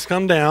up must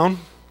come down.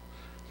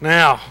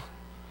 Now,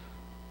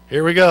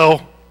 here we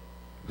go.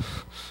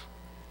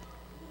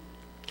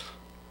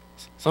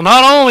 So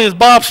not only is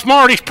Bob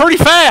smart, he's pretty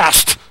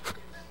fast.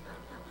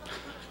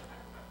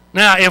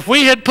 Now, if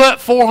we had put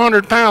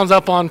 400 pounds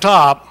up on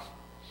top,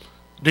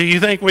 do you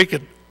think we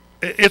could?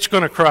 It's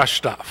going to crush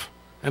stuff.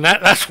 And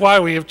that's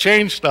why we have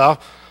changed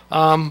stuff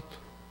to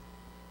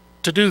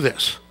do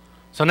this.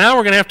 So now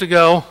we're going to have to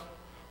go,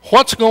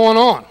 what's going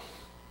on?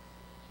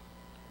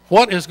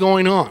 What is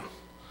going on?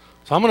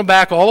 So I'm going to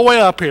back all the way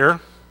up here.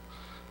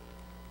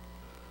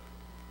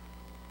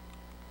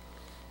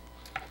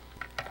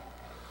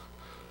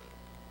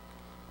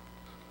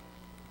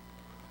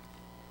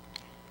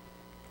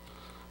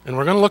 And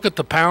we're going to look at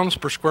the pounds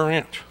per square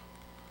inch.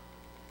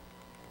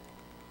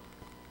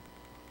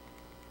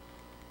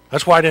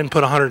 That's why I didn't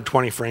put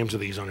 120 frames of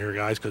these on here,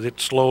 guys, because it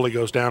slowly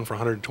goes down for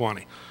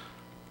 120.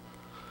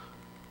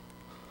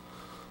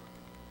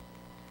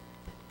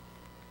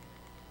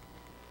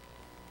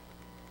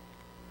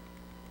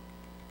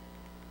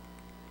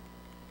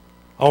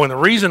 Oh, and the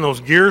reason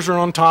those gears are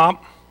on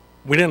top,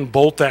 we didn't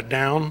bolt that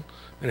down.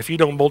 And if you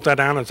don't bolt that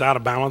down, it's out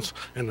of balance,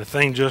 and the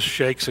thing just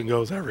shakes and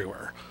goes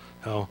everywhere.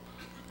 So,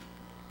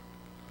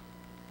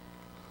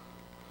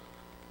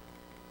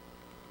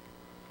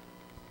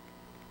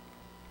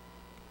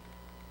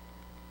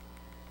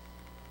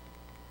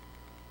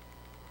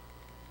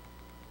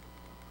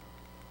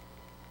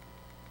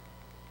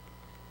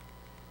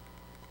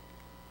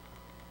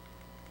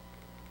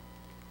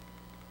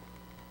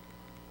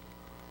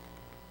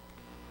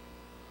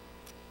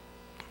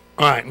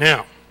 all right,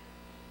 now,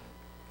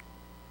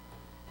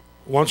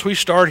 once we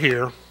start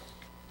here,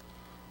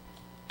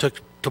 to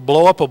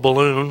blow up a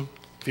balloon,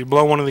 if you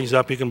blow one of these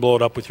up, you can blow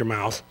it up with your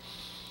mouth.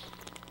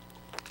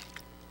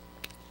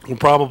 We're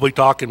probably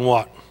talking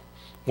what?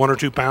 1 or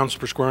 2 pounds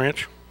per square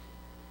inch?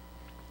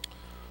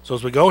 So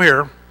as we go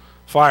here,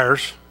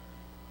 fires,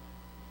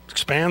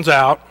 expands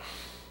out.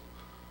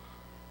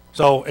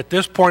 So at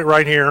this point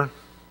right here,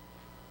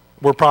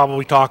 we're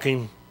probably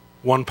talking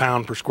 1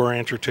 pound per square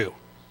inch or 2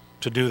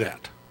 to do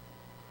that.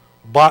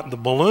 But the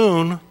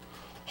balloon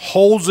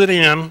holds it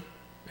in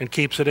and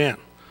keeps it in.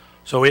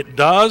 So it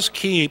does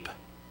keep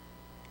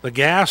the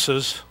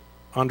gases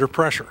under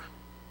pressure.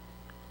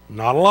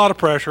 Not a lot of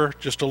pressure,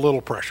 just a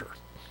little pressure.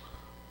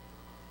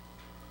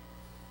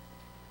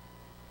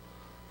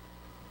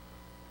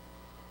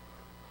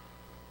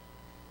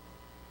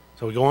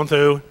 So we're going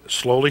through, it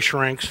slowly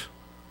shrinks,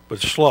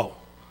 but it's slow.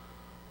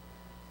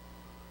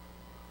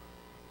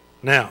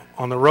 Now,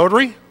 on the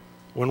rotary,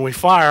 when we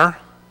fire,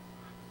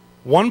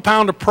 1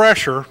 pound of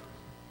pressure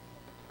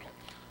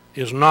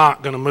is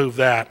not going to move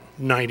that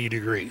 90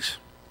 degrees.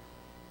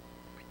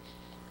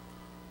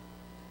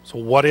 So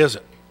what is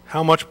it?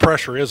 How much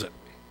pressure is it?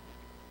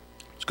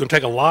 It's going to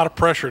take a lot of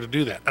pressure to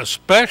do that,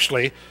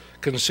 especially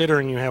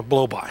considering you have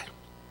blow-by.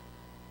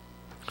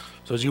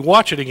 So as you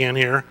watch it again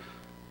here,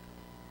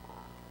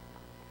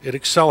 it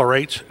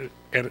accelerates,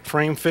 and at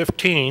frame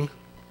 15,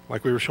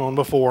 like we were showing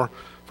before,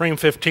 frame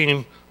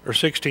 15 or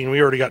 16, we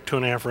already got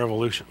 2.5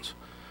 revolutions.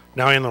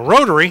 Now in the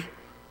rotary,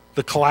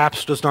 the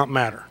collapse does not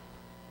matter.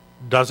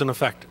 Doesn't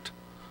affect it.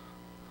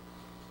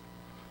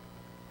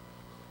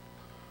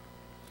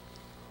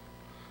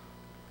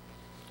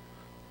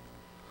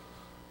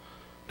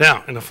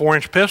 Now, in the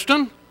 4-inch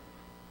piston,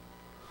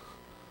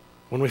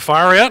 when we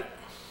fire it,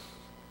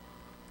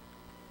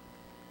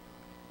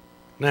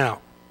 now,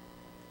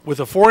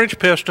 with a 4-inch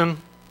piston,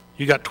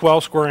 you got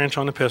 12 square inch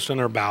on the piston,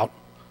 or about.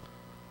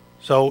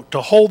 So to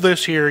hold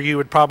this here, you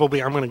would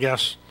probably, I'm going to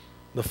guess,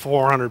 the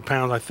 400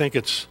 pounds, I think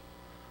it'd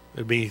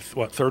be,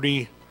 what,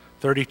 30,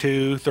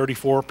 32,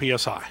 34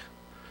 PSI.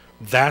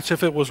 That's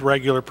if it was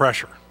regular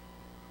pressure.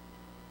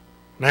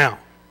 Now,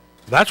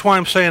 that's why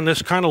I'm saying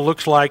this kind of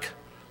looks like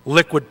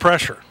liquid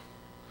pressure.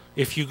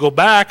 If you go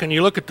back and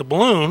you look at the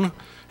balloon,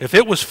 if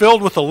it was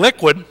filled with a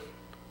liquid,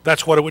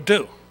 that's what it would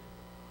do.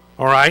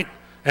 All right?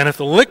 And if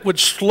the liquid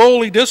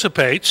slowly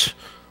dissipates,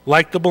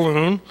 like the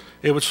balloon,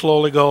 it would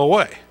slowly go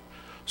away.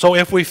 So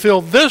if we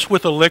fill this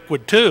with a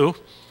liquid too,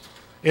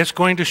 it's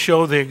going to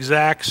show the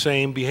exact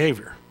same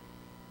behavior.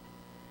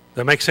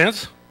 That make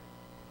sense?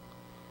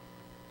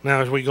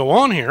 Now as we go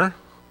on here,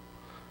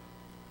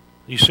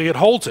 you see it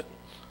holds it.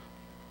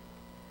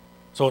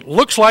 So it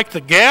looks like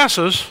the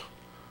gases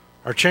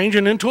are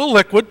changing into a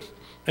liquid,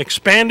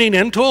 expanding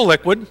into a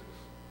liquid,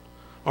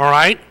 all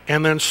right,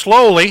 and then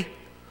slowly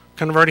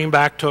converting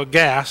back to a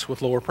gas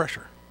with lower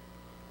pressure.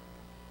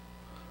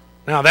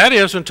 Now that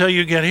is until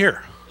you get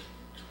here.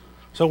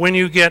 So when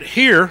you get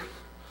here,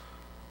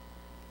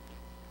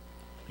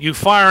 you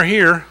fire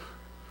here.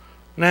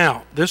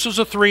 Now, this is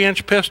a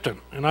 3-inch piston,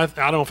 and I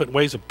don't know if it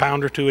weighs a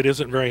pound or 2. It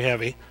isn't very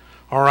heavy,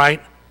 all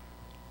right?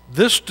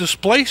 This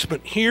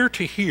displacement here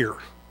to here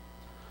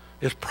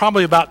is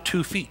probably about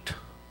 2 feet.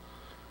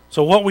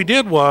 So what we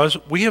did was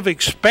we have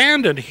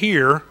expanded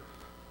here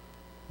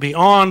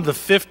beyond the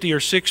 50 or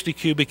 60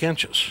 cubic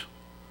inches.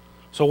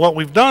 So what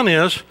we've done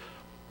is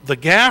the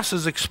gas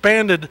is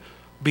expanded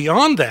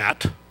beyond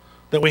that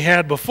we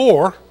had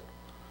before.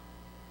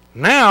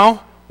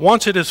 Now,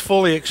 once it is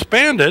fully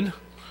expanded,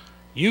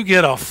 you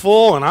get a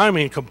full, and I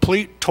mean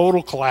complete,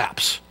 total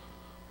collapse.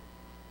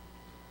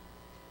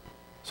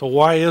 So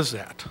why is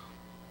that?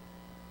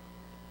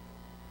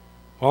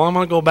 Well, I'm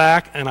going to go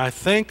back, and I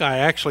think I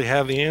actually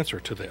have the answer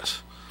to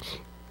this.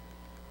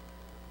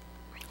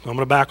 So I'm going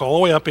to back all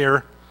the way up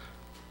here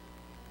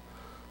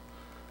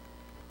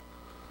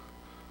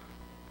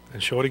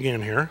and show it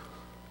again here.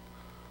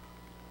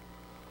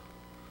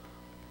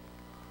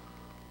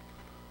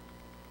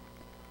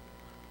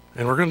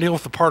 And we're going to deal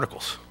with the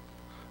particles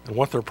and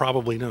what they're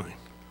probably doing.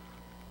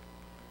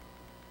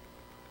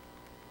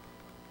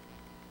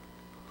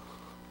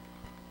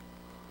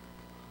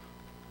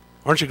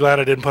 Aren't you glad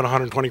I didn't put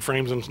 120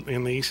 frames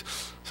in these?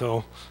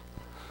 So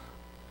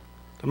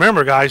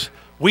remember, guys,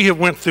 we have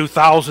went through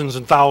thousands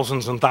and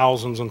thousands and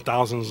thousands and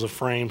thousands of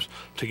frames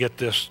to get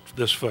this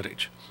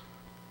footage.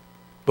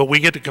 But we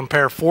get to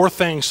compare 4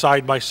 things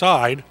side by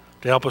side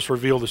to help us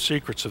reveal the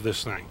secrets of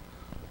this thing.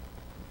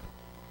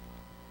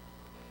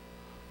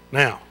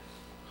 Now,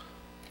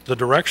 the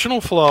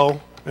directional flow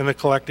and the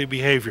collective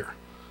behavior.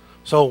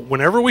 So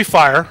whenever we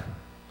fire,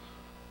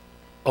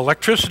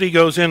 electricity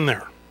goes in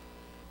there.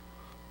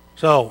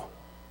 So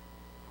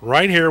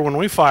right here when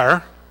we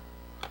fire,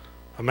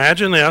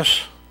 imagine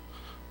this,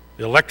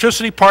 the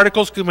electricity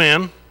particles come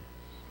in,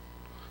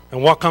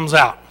 and what comes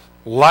out?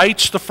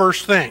 Light's the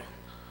first thing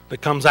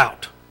that comes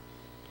out.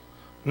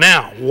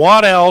 Now,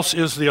 what else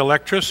is the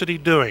electricity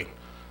doing?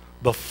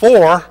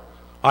 Before,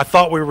 I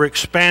thought we were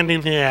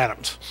expanding the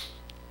atoms.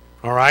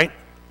 All right?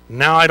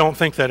 Now I don't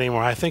think that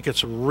anymore. I think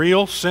it's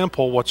real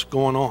simple what's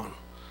going on.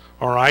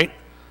 All right?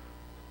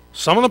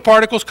 Some of the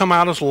particles come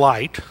out as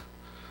light.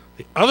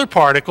 The other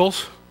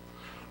particles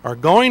are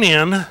going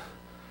in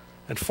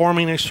and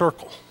forming a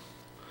circle.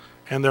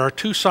 And there are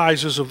 2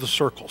 sizes of the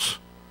circles.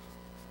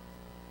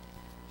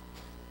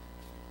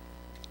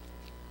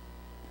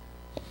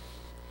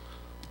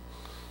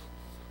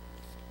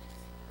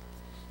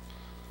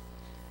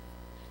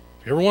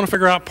 If you ever want to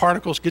figure out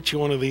particles, get you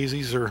one of these.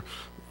 These are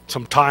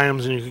some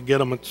times, and you can get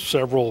them at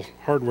several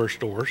hardware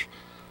stores.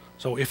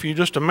 So if you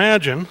just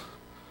imagine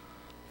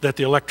that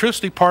the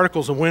electricity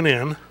particles have went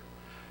in,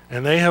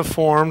 and they have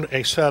formed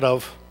a set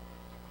of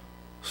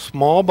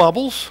small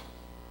bubbles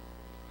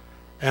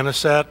and a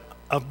set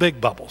of big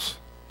bubbles,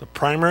 the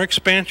primary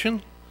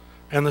expansion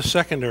and the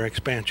secondary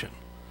expansion.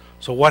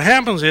 So what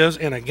happens is,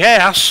 in a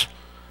gas,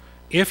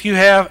 if you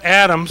have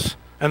atoms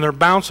and they're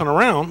bouncing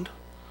around,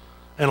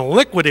 and a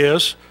liquid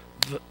is,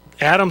 the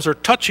atoms are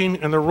touching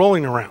and they're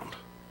rolling around.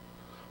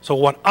 So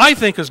what I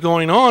think is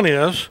going on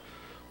is,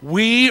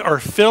 we are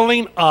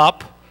filling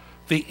up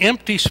the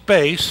empty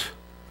space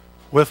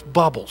with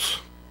bubbles.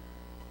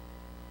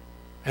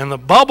 And the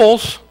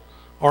bubbles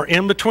are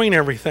in between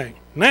everything.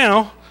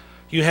 Now,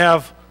 you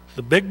have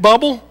the big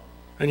bubble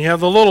and you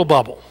have the little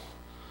bubble.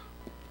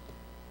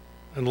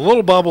 And the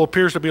little bubble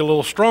appears to be a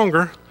little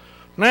stronger.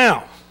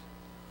 Now,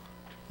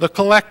 the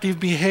collective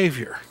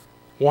behavior.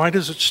 Why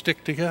does it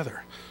stick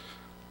together?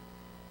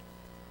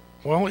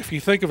 Well, if you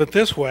think of it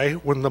this way,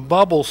 when the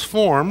bubbles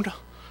formed,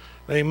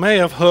 they may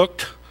have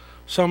hooked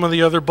some of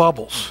the other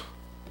bubbles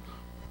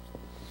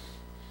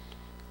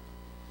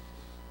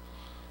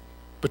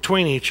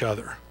between each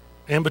other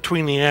and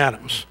between the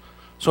atoms.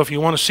 So if you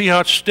want to see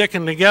how it's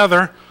sticking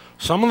together,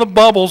 some of the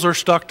bubbles are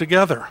stuck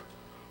together.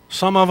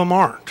 Some of them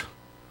aren't.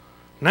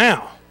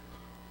 Now,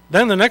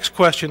 then the next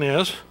question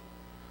is,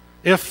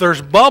 if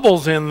there's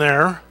bubbles in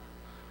there,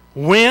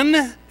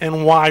 when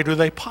and why do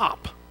they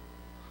pop?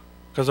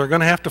 Because they're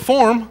going to have to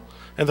form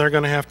and they're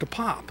going to have to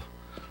pop.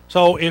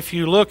 So if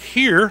you look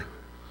here,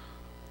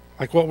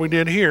 like what we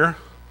did here,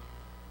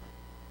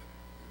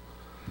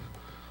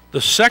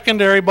 the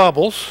secondary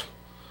bubbles,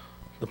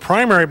 the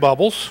primary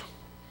bubbles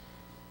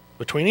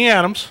between the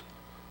atoms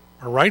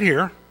are right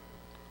here.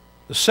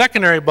 The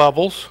secondary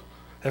bubbles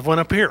have went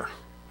up here,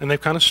 and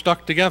they've kind of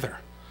stuck together.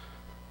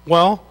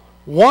 Well,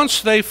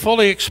 once they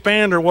fully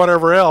expand or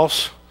whatever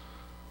else,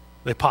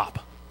 they pop.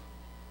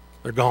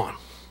 They're gone.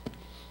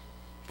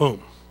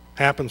 Boom.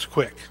 Happens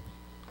quick.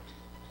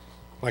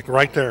 Like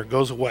right there, it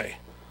goes away.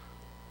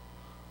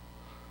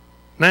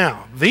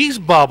 Now, these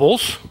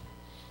bubbles,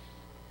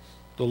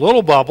 the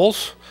little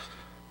bubbles,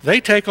 they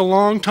take a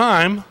long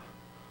time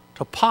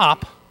to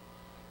pop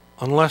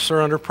unless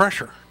they're under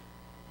pressure.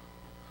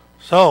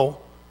 So,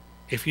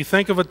 if you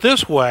think of it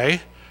this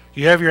way,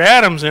 you have your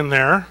atoms in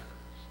there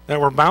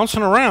that were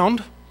bouncing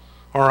around,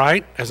 all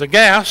right, as a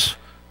gas.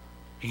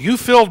 You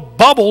filled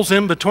bubbles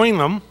in between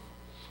them.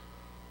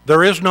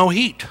 There is no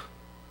heat.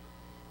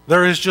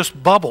 There is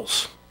just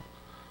bubbles.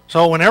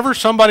 So whenever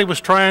somebody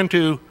was trying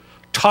to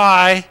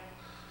tie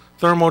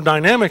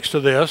thermodynamics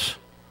to this,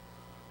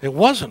 it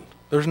wasn't.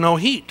 There's no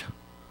heat.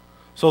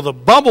 So the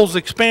bubbles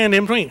expand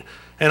in between.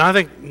 And I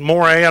think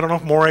Morey, I don't know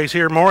if Morey's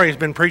here, Morey's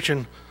been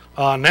preaching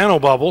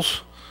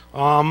nanobubbles.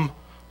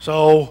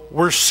 So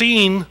we're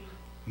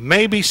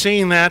maybe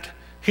seeing that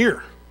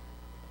here.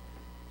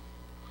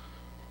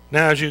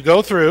 Now as you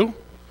go through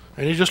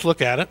and you just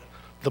look at it,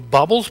 the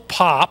bubbles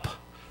pop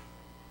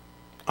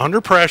under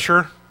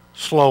pressure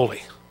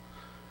slowly.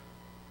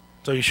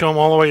 So you show them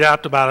all the way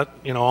out to about,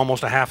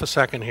 almost a half a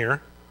second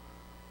here.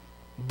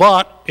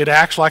 But it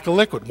acts like a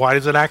liquid. Why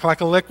does it act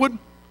like a liquid?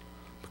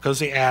 because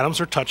the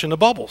atoms are touching the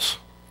bubbles.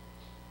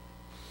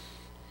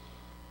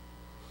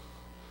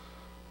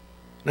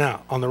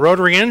 Now, on the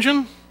rotary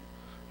engine,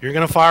 you're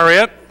going to fire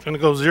it. It's going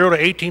to go 0 to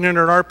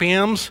 1800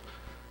 RPMs.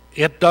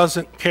 It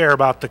doesn't care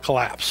about the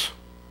collapse.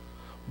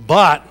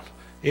 But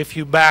if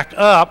you back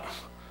up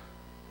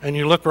and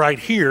you look right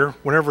here,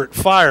 whenever it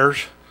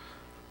fires,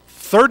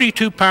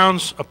 32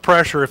 pounds of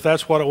pressure, if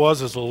that's what it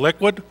was, is the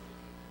liquid.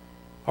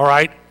 All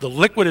right, the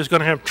liquid is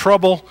going to have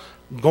trouble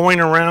going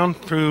around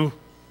through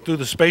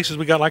the spaces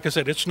we got. Like I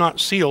said, it's not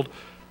sealed.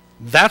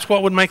 That's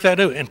what would make that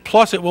do. And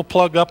plus, it will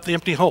plug up the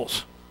empty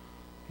holes.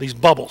 These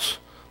bubbles,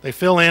 they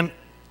fill in,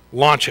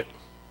 launch it.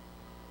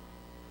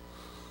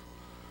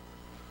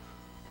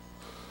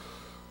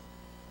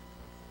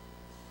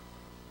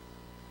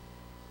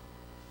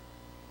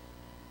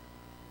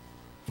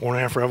 Four and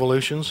a half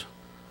revolutions.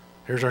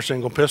 Here's our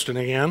single piston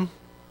again.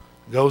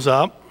 Goes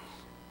up.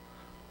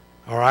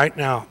 All right,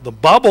 now the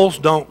bubbles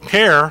don't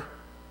care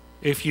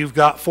if you've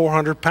got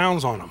 400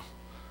 pounds on them.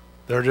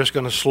 They're just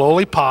going to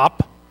slowly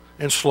pop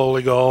and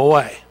slowly go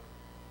away.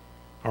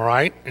 All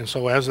right, and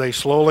so as they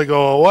slowly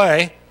go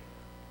away,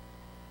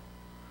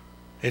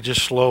 it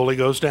just slowly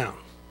goes down,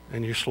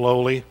 and you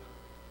slowly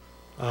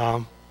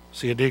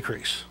see a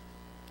decrease.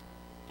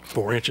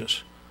 4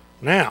 inches.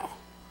 Now,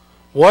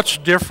 what's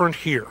different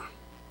here?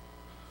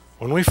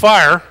 When we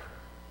fire,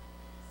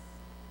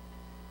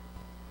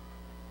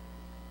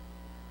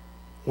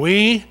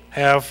 we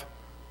have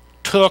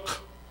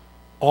took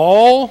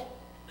all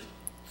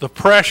the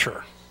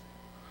pressure.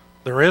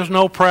 There is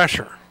no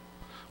pressure.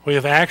 We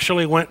have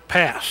actually went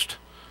past.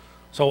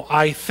 So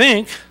I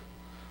think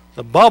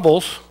the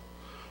bubbles,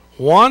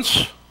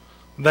 once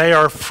they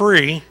are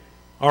free,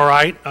 all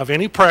right, of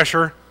any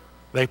pressure,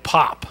 they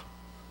pop.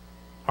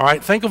 All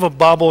right, think of a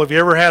bubble. Have you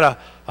ever had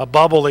a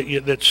bubble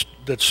that's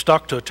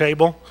stuck to a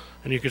table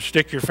and you could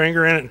stick your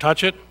finger in it and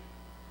touch it?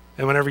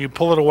 And whenever you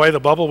pull it away, the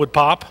bubble would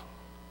pop?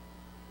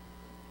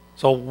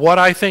 So what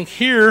I think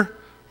here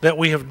that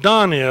we have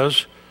done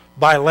is,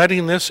 by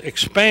letting this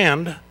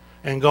expand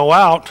and go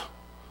out,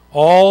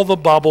 all the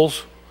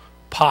bubbles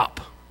pop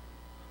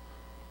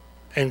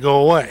and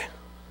go away.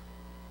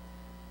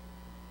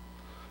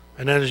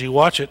 And then as you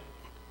watch it,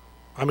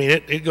 I mean,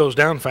 it goes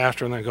down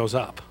faster and then it goes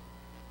up.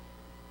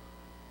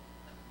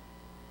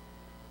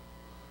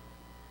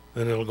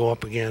 Then it'll go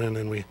up again, and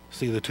then we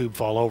see the tube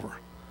fall over.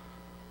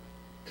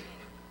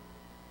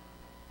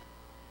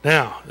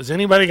 Now, has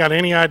anybody got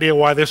any idea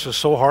why this is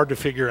so hard to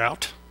figure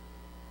out?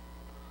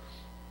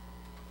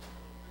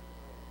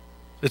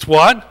 It's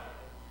what?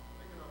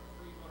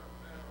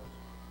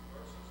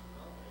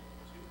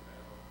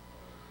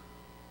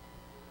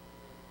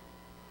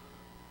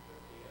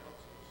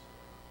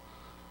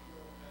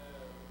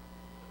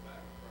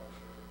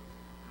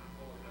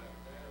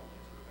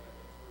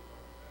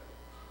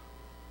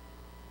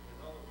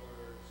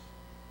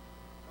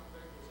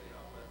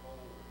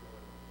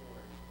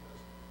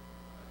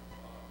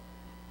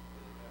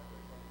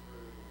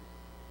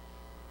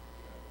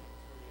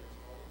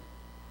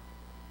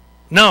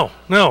 No,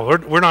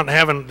 we're not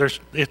having,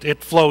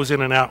 it flows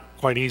in and out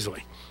quite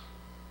easily.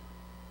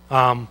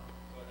 Yeah,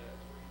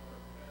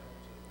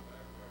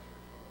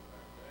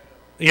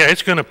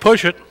 it's going to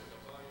push it.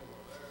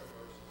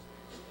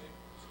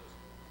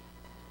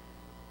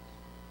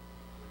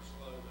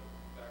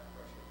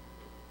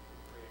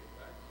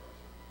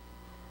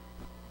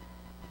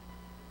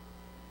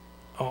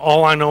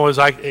 All I know is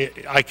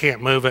I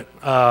can't move it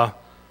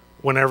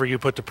whenever you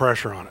put the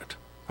pressure on it.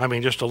 I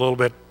mean, just a little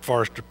bit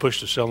far to push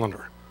the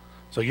cylinder.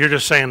 So you're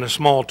just saying the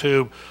small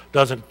tube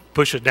doesn't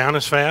push it down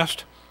as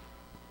fast?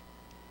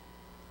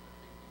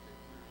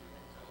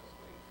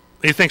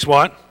 He thinks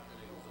what?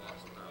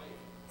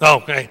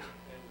 Okay.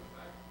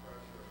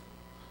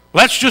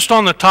 That's just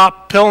on the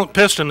top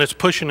piston that's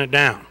pushing it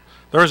down.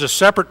 There's a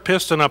separate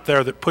piston up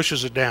there that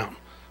pushes it down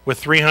with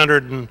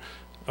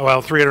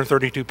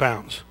 332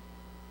 pounds.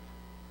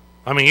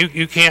 I mean,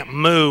 you can't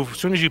move. As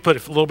soon as you put a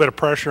little bit of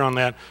pressure on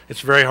that,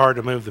 it's very hard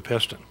to move the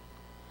piston.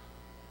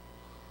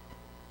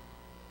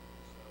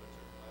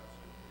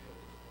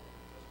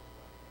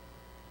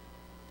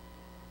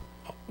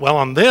 Well,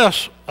 on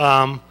this,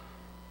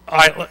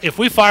 if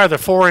we fire the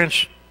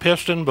 4-inch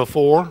piston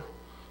before,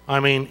 I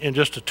mean, in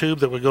just a tube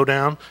that would go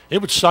down, it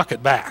would suck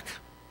it back.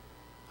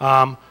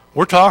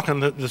 We're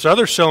talking that this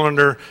other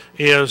cylinder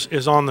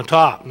is on the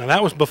top. Now,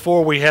 that was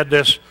before we had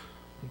this,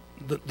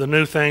 the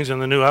new things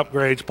and the new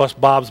upgrades, plus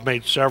Bob's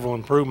made several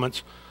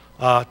improvements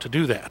to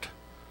do that.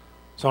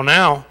 So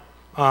now,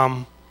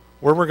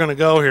 where we're going to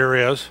go here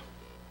is,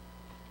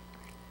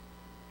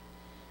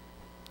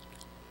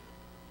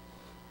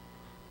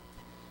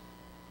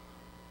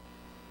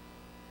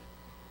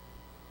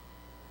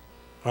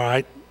 all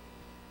right,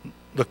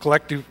 the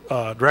collective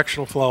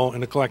directional flow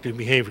and the collective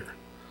behavior.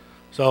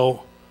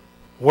 So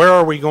where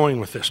are we going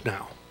with this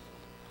now?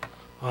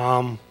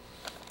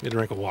 Get a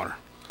drink of water.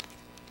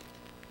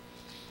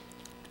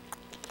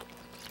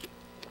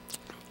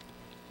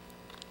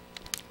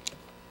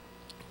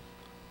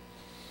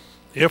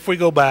 If we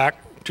go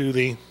back to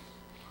the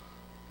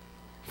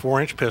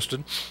 4-inch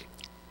piston,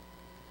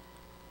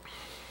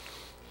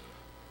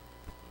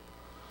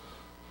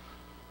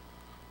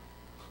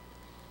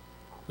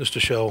 just to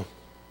show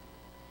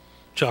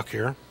Chuck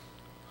here.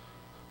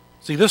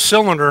 See, this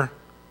cylinder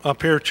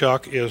up here,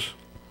 Chuck, is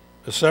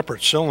a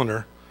separate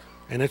cylinder,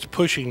 and it's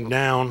pushing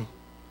down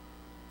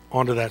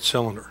onto that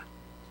cylinder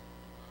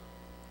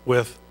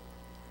with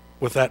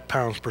that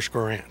pounds per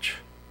square inch,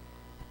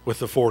 with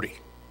the 40.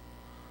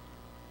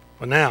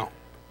 But now,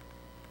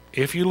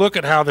 if you look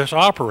at how this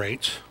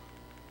operates,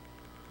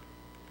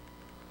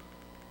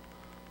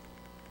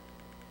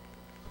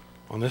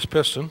 on this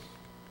piston,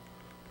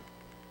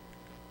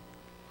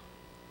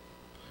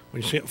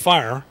 when you see it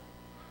fire,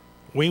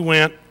 we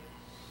went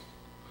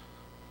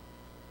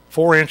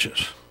 4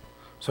 inches.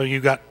 So you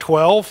got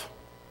 12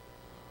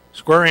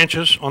 square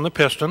inches on the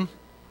piston,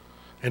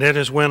 and it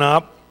has went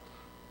up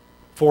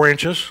 4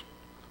 inches.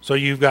 So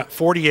you've got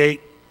 48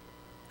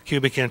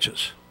 cubic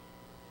inches.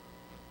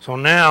 So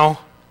now,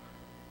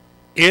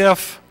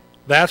 if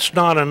that's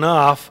not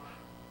enough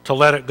to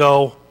let it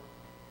go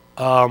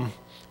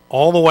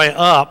all the way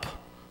up,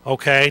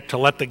 okay, to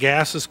let the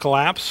gases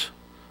collapse,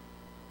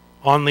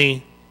 on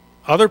the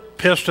other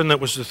piston that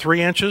was the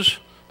 3 inches,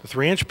 the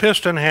 3-inch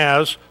piston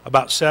has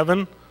about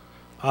 7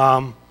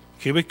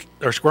 cubic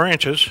or square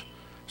inches.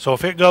 So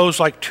if it goes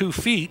like 2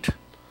 feet,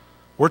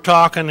 we're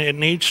talking it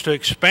needs to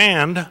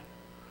expand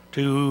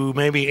to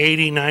maybe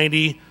 80,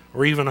 90,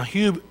 or even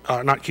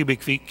not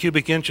cubic feet,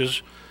 cubic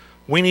inches.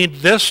 We need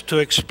this to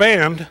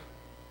expand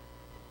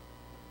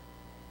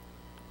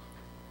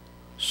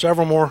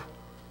several more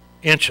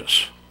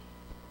inches.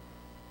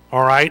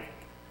 All right?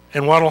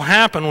 And what will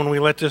happen when we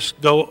let this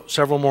go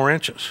several more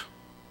inches?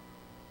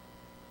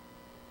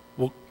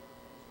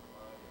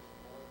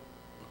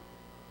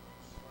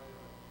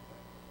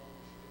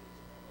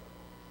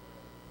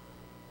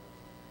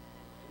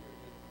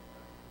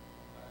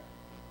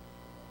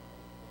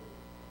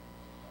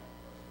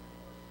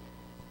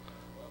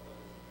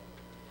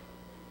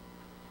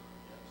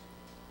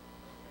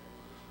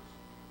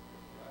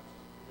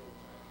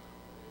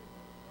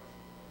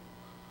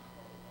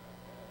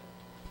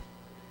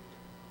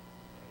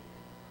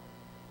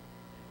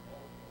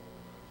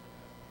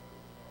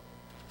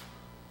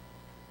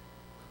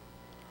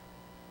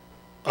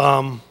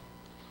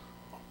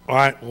 All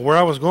right, well, where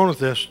I was going with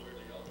this,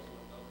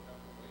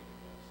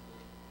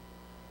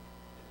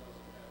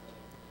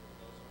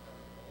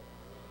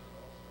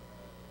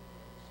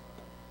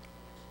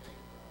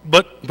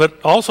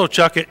 but also,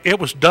 Chuck, it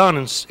was done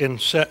in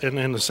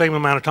the same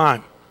amount of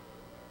time.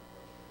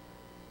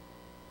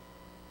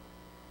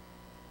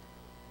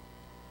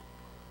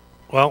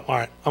 Well, all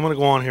right, I'm going to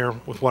go on here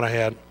with what I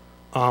had.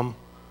 All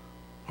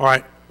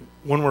right,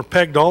 when we're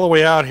pegged all the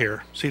way out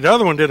here, see, the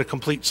other one did a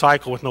complete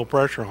cycle with no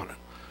pressure on it.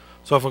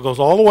 So if it goes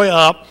all the way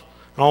up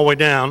and all the way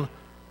down,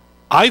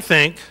 I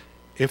think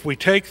if we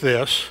take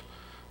this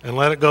and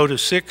let it go to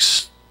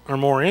 6 or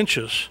more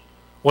inches,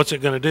 what's it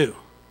going to do?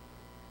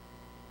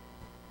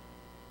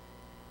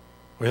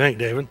 What do you think,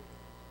 David?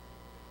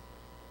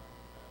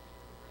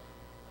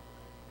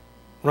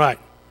 Right.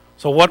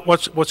 So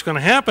what's going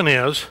to happen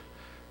is,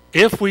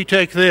 if we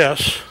take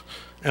this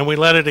and we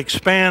let it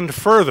expand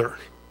further,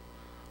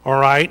 all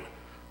right,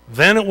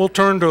 then it will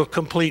turn to a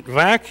complete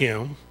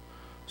vacuum.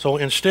 So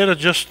instead of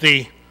just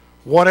the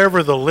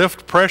whatever the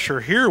lift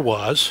pressure here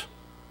was,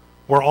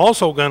 we're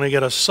also going to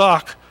get a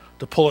suck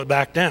to pull it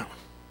back down,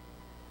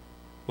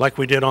 like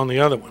we did on the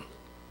other one.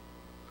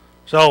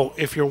 So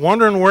if you're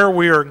wondering where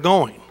we are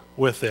going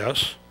with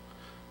this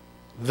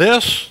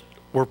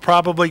we're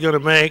probably going to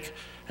make,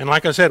 and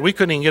like I said, we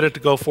couldn't even get it to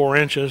go 4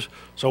 inches,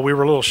 so we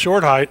were a little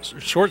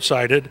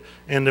short-sighted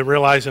into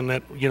realizing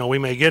that, you know, we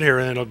may get here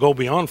and it'll go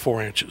beyond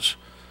 4 inches.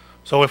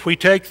 So if we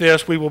take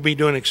this, we will be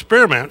doing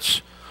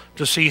experiments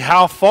to see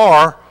how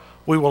far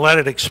we will let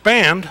it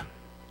expand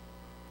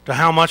to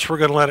how much we're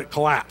going to let it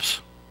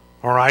collapse.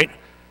 All right?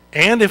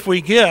 And if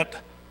we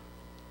get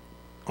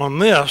on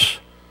this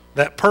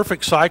that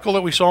perfect cycle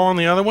that we saw on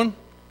the other one,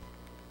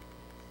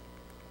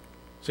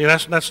 see,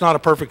 that's not a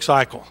perfect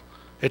cycle.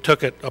 It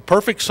took it, a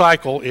perfect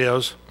cycle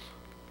is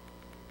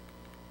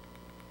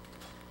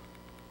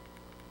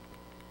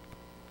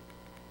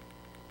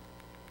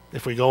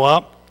if we go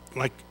up,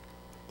 like,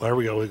 there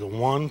we go, we go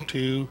 1,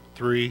 2,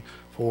 3,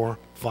 4,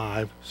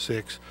 5,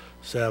 6,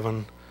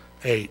 7,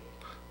 8.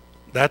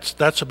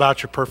 That's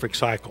about your perfect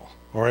cycle.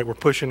 All right, we're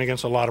pushing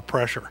against a lot of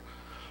pressure.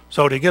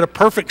 So to get a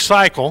perfect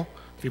cycle,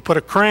 if you put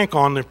a crank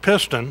on the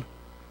piston,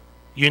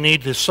 you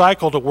need the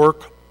cycle to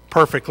work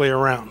perfectly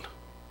around.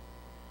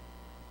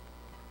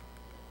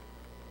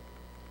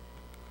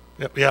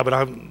 Yep, yeah,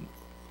 but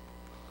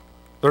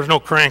there's no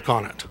crank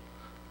on it.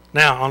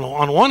 Now,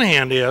 on one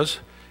hand is,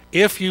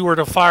 if you were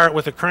to fire it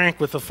with a crank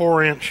with a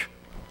 4-inch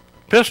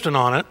piston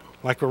on it,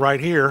 like we're right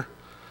here,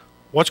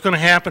 what's going to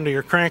happen to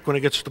your crank when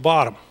it gets to the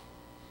bottom?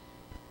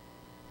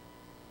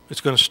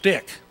 It's going to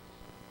stick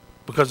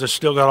because it's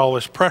still got all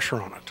this pressure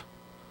on it.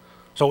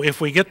 So if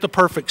we get the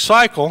perfect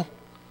cycle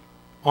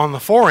on the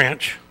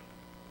 4-inch,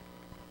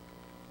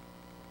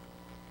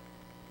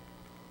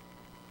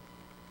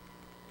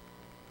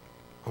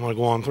 I'm going to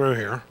go on through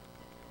here.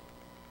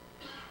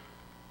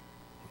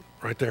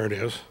 Right there it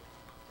is.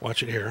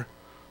 Watch it here.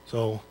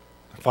 So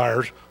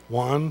fires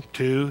 1,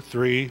 2,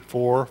 3,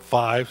 4,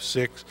 5,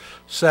 6,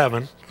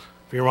 7.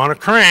 If you're on a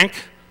crank,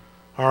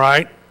 all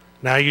right,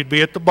 now you'd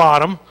be at the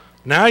bottom.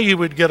 Now you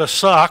would get a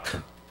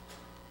suck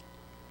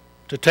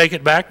to take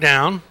it back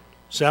down,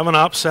 7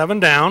 up, 7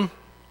 down,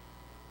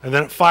 and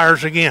then it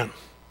fires again.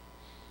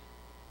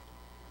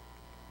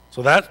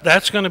 So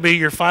that's going to be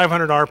your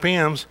 500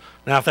 RPMs.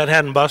 Now, if that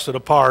hadn't busted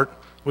apart,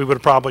 we would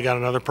have probably got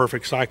another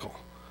perfect cycle.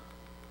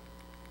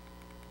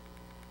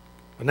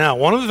 But now,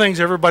 one of the things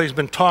everybody's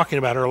been talking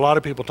about, or a lot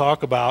of people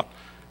talk about,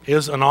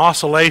 is an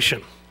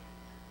oscillation.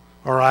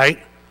 All right?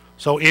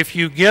 So if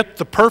you get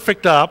the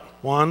perfect up,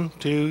 1,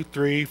 2,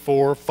 3,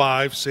 4,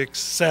 5, 6,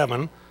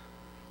 7,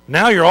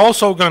 now you're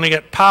also going to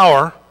get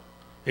power.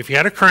 If you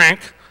had a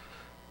crank,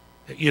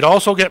 you'd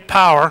also get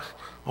power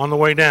on the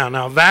way down.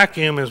 Now,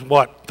 vacuum is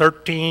what,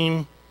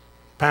 13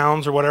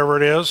 pounds or whatever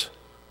it is?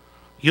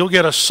 You'll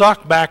get a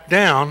suck back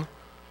down,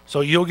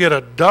 so you'll get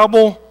a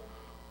double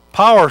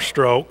power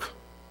stroke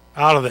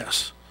out of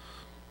this.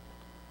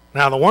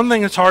 Now, the one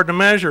thing that's hard to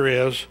measure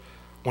is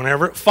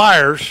whenever it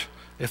fires,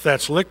 if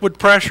that's liquid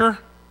pressure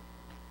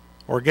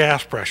or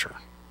gas pressure,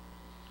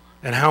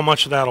 and how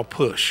much that'll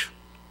push.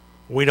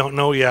 We don't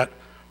know yet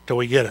till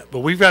we get it. But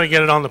we've got to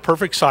get it on the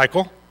perfect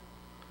cycle,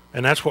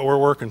 and that's what we're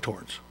working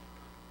towards.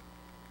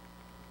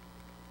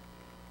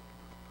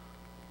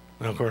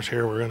 Now, of course,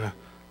 here we're going to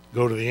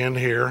go to the end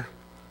here.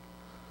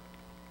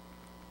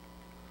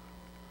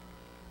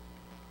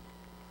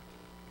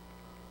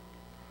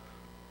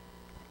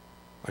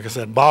 Like I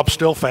said, Bob's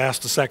still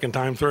fast the second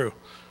time through.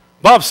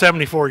 Bob's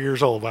 74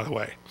 years old, by the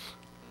way.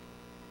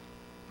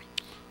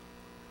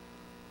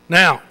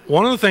 Now,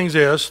 one of the things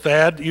is,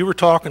 Thad, you were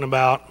talking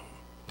about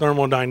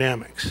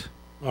thermodynamics,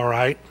 all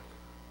right?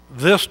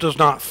 This does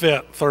not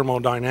fit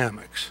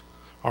thermodynamics,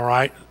 all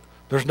right?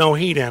 There's no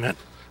heat in it.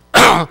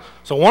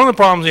 So one of the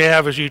problems you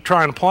have is you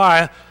try and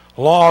apply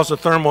laws of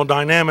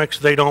thermodynamics,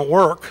 they don't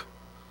work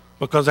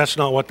because that's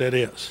not what that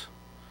is.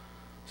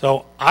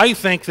 So I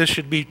think this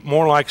should be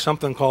more like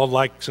something called,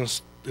 like,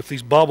 since if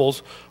these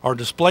bubbles are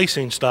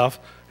displacing stuff,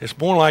 it's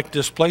more like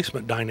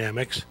displacement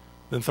dynamics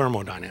than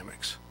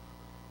thermodynamics.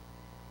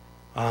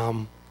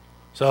 The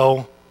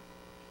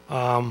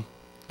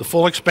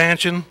full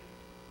expansion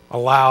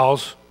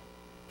allows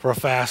for a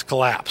fast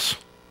collapse.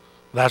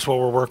 That's what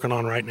we're working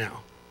on right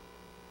now.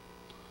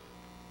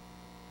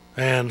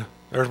 And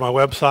there's my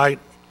website,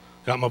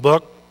 got my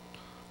book.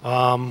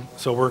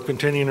 So we're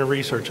continuing to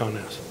research on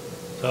this.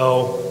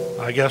 So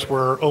I guess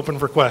we're open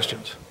for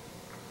questions.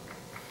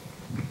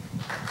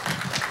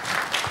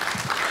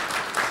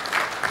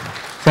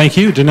 Thank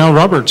you, Dannel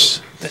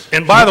Roberts.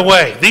 And by the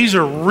way, these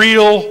are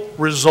real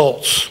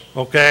results,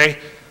 okay?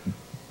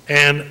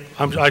 And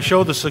I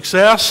showed the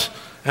success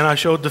and I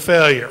showed the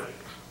failure,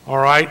 all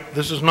right?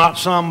 This is not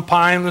some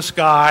pie in the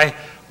sky,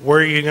 where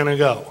are you gonna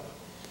go?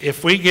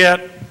 If we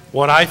get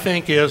what I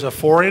think is a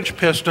 4-inch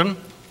piston,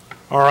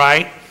 all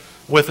right,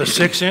 with a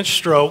 6-inch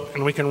stroke,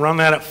 and we can run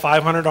that at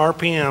 500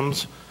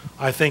 RPMs,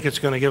 I think it's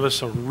gonna give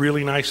us a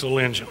really nice little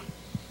engine.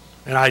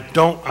 And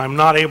I'm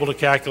not able to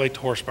calculate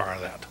the horsepower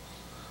of that.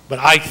 But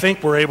I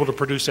think we're able to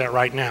produce that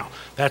right now.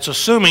 That's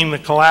assuming the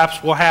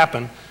collapse will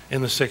happen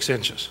in the 6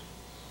 inches.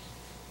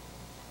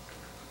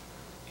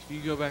 If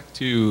you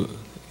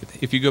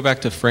go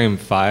back to frame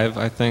 5,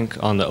 I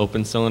think, on the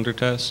open cylinder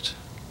test,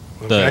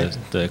 Okay.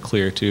 the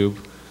clear tube,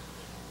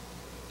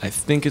 I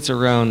think it's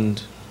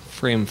around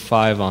frame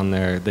 5 on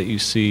there that you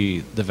see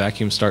the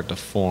vacuum start to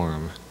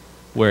form,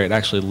 where it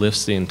actually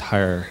lifts the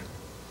entire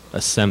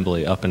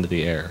assembly up into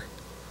the air,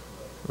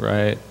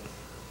 right?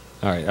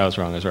 All right, I was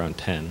wrong. It was around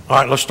 10. All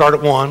right, let's start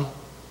at 1.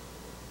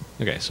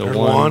 Okay, so There's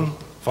 1,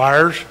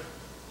 fires.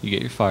 you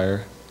get your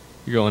fire,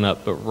 you're going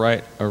up, but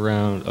right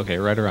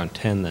around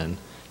 10 then,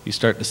 you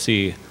start to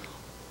see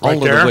all Right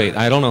of there? the weight.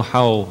 I don't know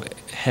how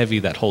heavy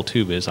that whole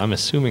tube is. I'm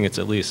assuming it's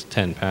at least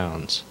 10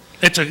 pounds.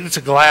 It's a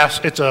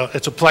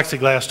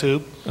plexiglass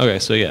tube. Okay,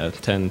 so yeah,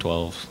 10,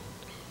 12.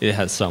 It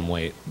has some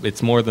weight.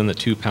 It's more than the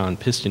 2-pound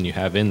piston you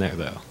have in there,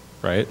 though,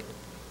 right?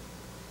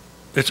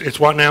 It's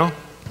what now?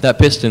 That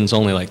piston's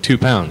only like 2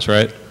 pounds,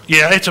 right?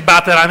 Yeah, it's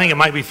about that. I think it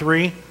might be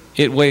 3.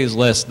 It weighs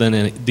less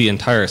than the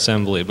entire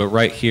assembly, but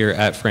right here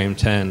at frame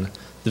 10,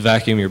 the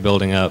vacuum you're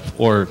building up,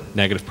 or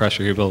negative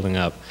pressure you're building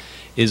up,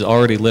 is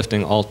already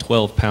lifting all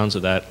 12 pounds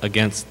of that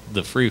against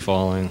the free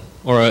falling,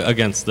 or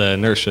against the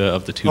inertia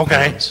of the 2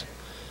 pounds.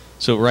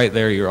 So right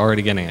there, you're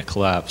already getting a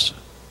collapse.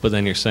 But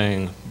then you're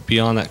saying,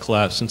 beyond that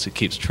collapse, since it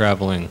keeps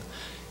traveling,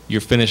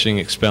 you're finishing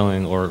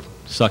expelling or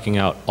sucking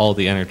out all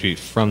the energy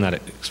from that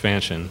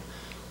expansion,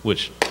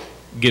 which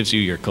gives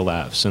you your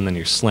collapse, and then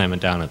you're slamming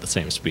down at the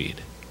same speed.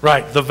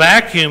 Right. The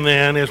vacuum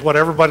then is what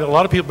a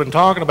lot of people have been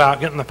talking about,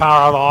 getting the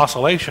power out of the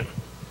oscillation.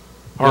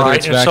 All Whether right.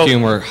 it's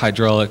vacuum or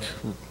hydraulic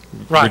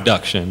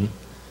reduction.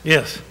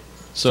 Yes.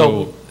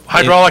 So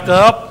hydraulic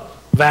up,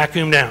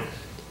 vacuum down.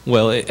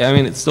 Well,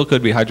 it still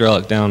could be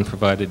hydraulic down,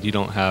 provided you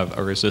don't have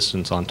a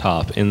resistance on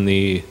top. In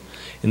the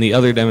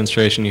other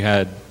demonstration you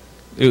had,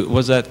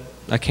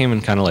 I came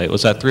in kind of late.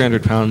 Was that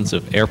 300 pounds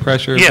of air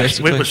pressure? Yes,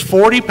 basically? it was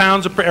 40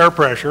 pounds of air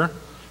pressure,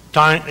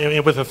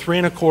 with a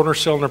 3 1/4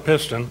 cylinder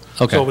piston.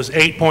 Okay. So it was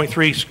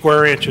 8.3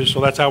 square inches, so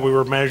that's how we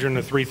were measuring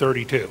the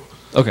 332.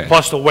 Okay.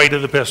 Plus the weight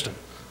of the piston.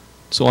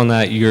 So on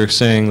that, you're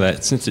saying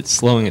that since it's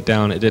slowing it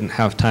down, it didn't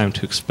have time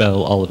to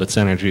expel all of its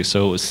energy,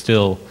 so it was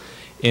still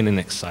in an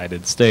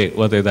excited state,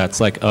 whether that's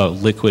like a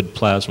liquid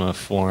plasma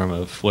form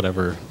of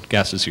whatever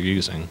gases you're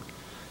using.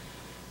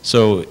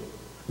 So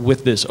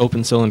with this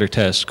open cylinder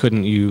test,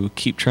 couldn't you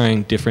keep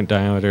trying different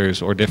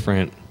diameters or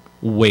different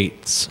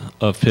weights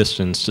of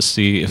pistons to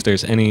see if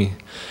there's any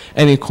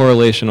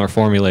correlation or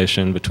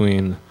formulation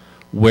between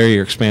where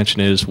your expansion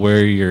is,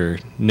 where your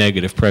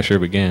negative pressure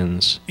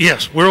begins?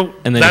 Yes,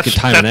 and then you could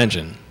time an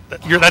engine.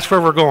 That's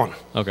where we're going.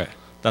 Okay,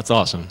 that's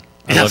awesome.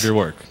 I Yes. love your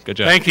work. Good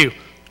job. Thank you.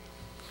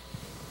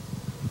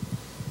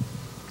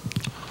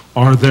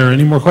 Are there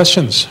any more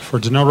questions for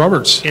Dannel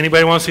Roberts?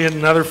 Anybody want to see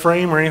another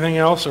frame or anything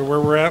else, or where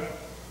we're at?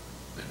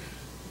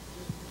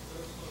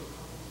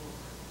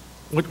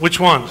 Which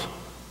ones?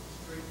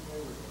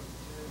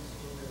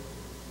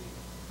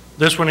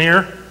 This one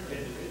here?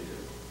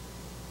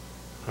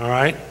 All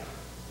right.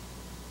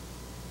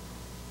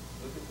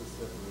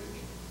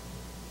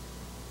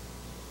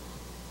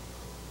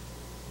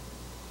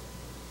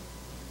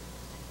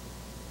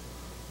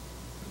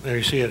 There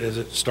you see it as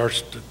it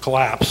starts to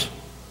collapse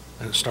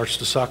and it starts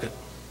to suck it.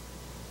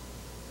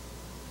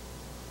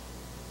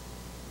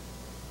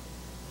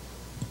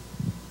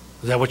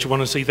 Is that what you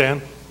want to see,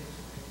 Dan?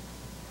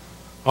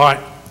 All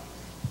right.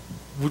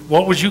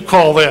 What would you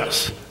call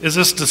this? Is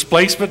this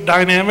displacement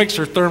dynamics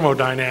or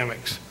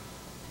thermodynamics?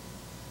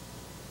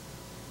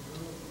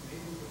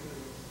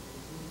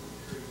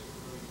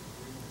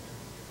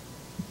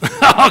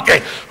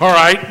 Okay, all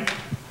right.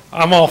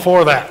 I'm all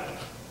for that.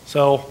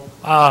 So,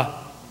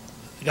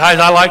 guys,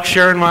 I like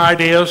sharing my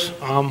ideas.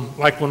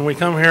 Like when we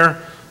come here,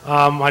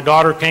 my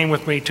daughter came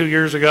with me 2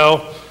 years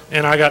ago,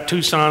 and I got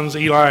 2 sons,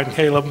 Eli and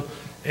Caleb,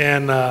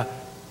 and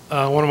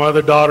one of my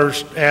other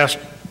daughters asked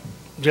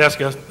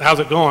Jessica, how's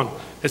it going?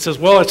 It says,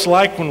 well, it's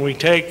like when we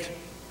take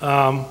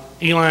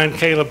Eli and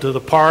Caleb to the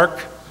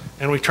park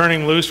and we turn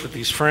him loose with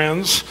these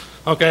friends.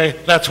 Okay,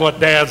 that's what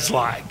Dad's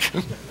like.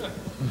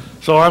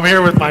 So I'm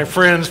here with my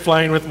friends,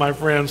 playing with my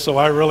friends, so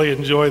I really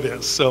enjoy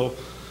this. So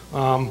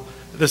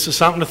this is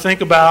something to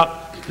think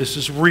about. This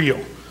is real.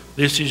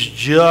 This is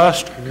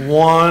just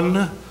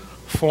one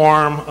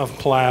form of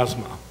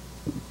plasma.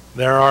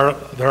 There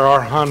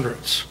are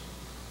hundreds.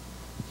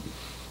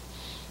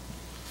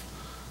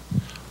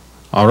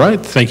 All right,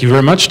 thank you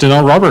very much,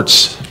 Dannel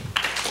Roberts.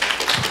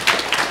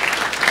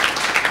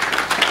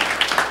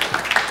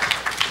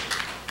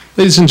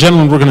 Ladies and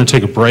gentlemen, we're going to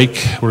take a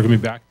break. We're going to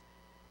be back.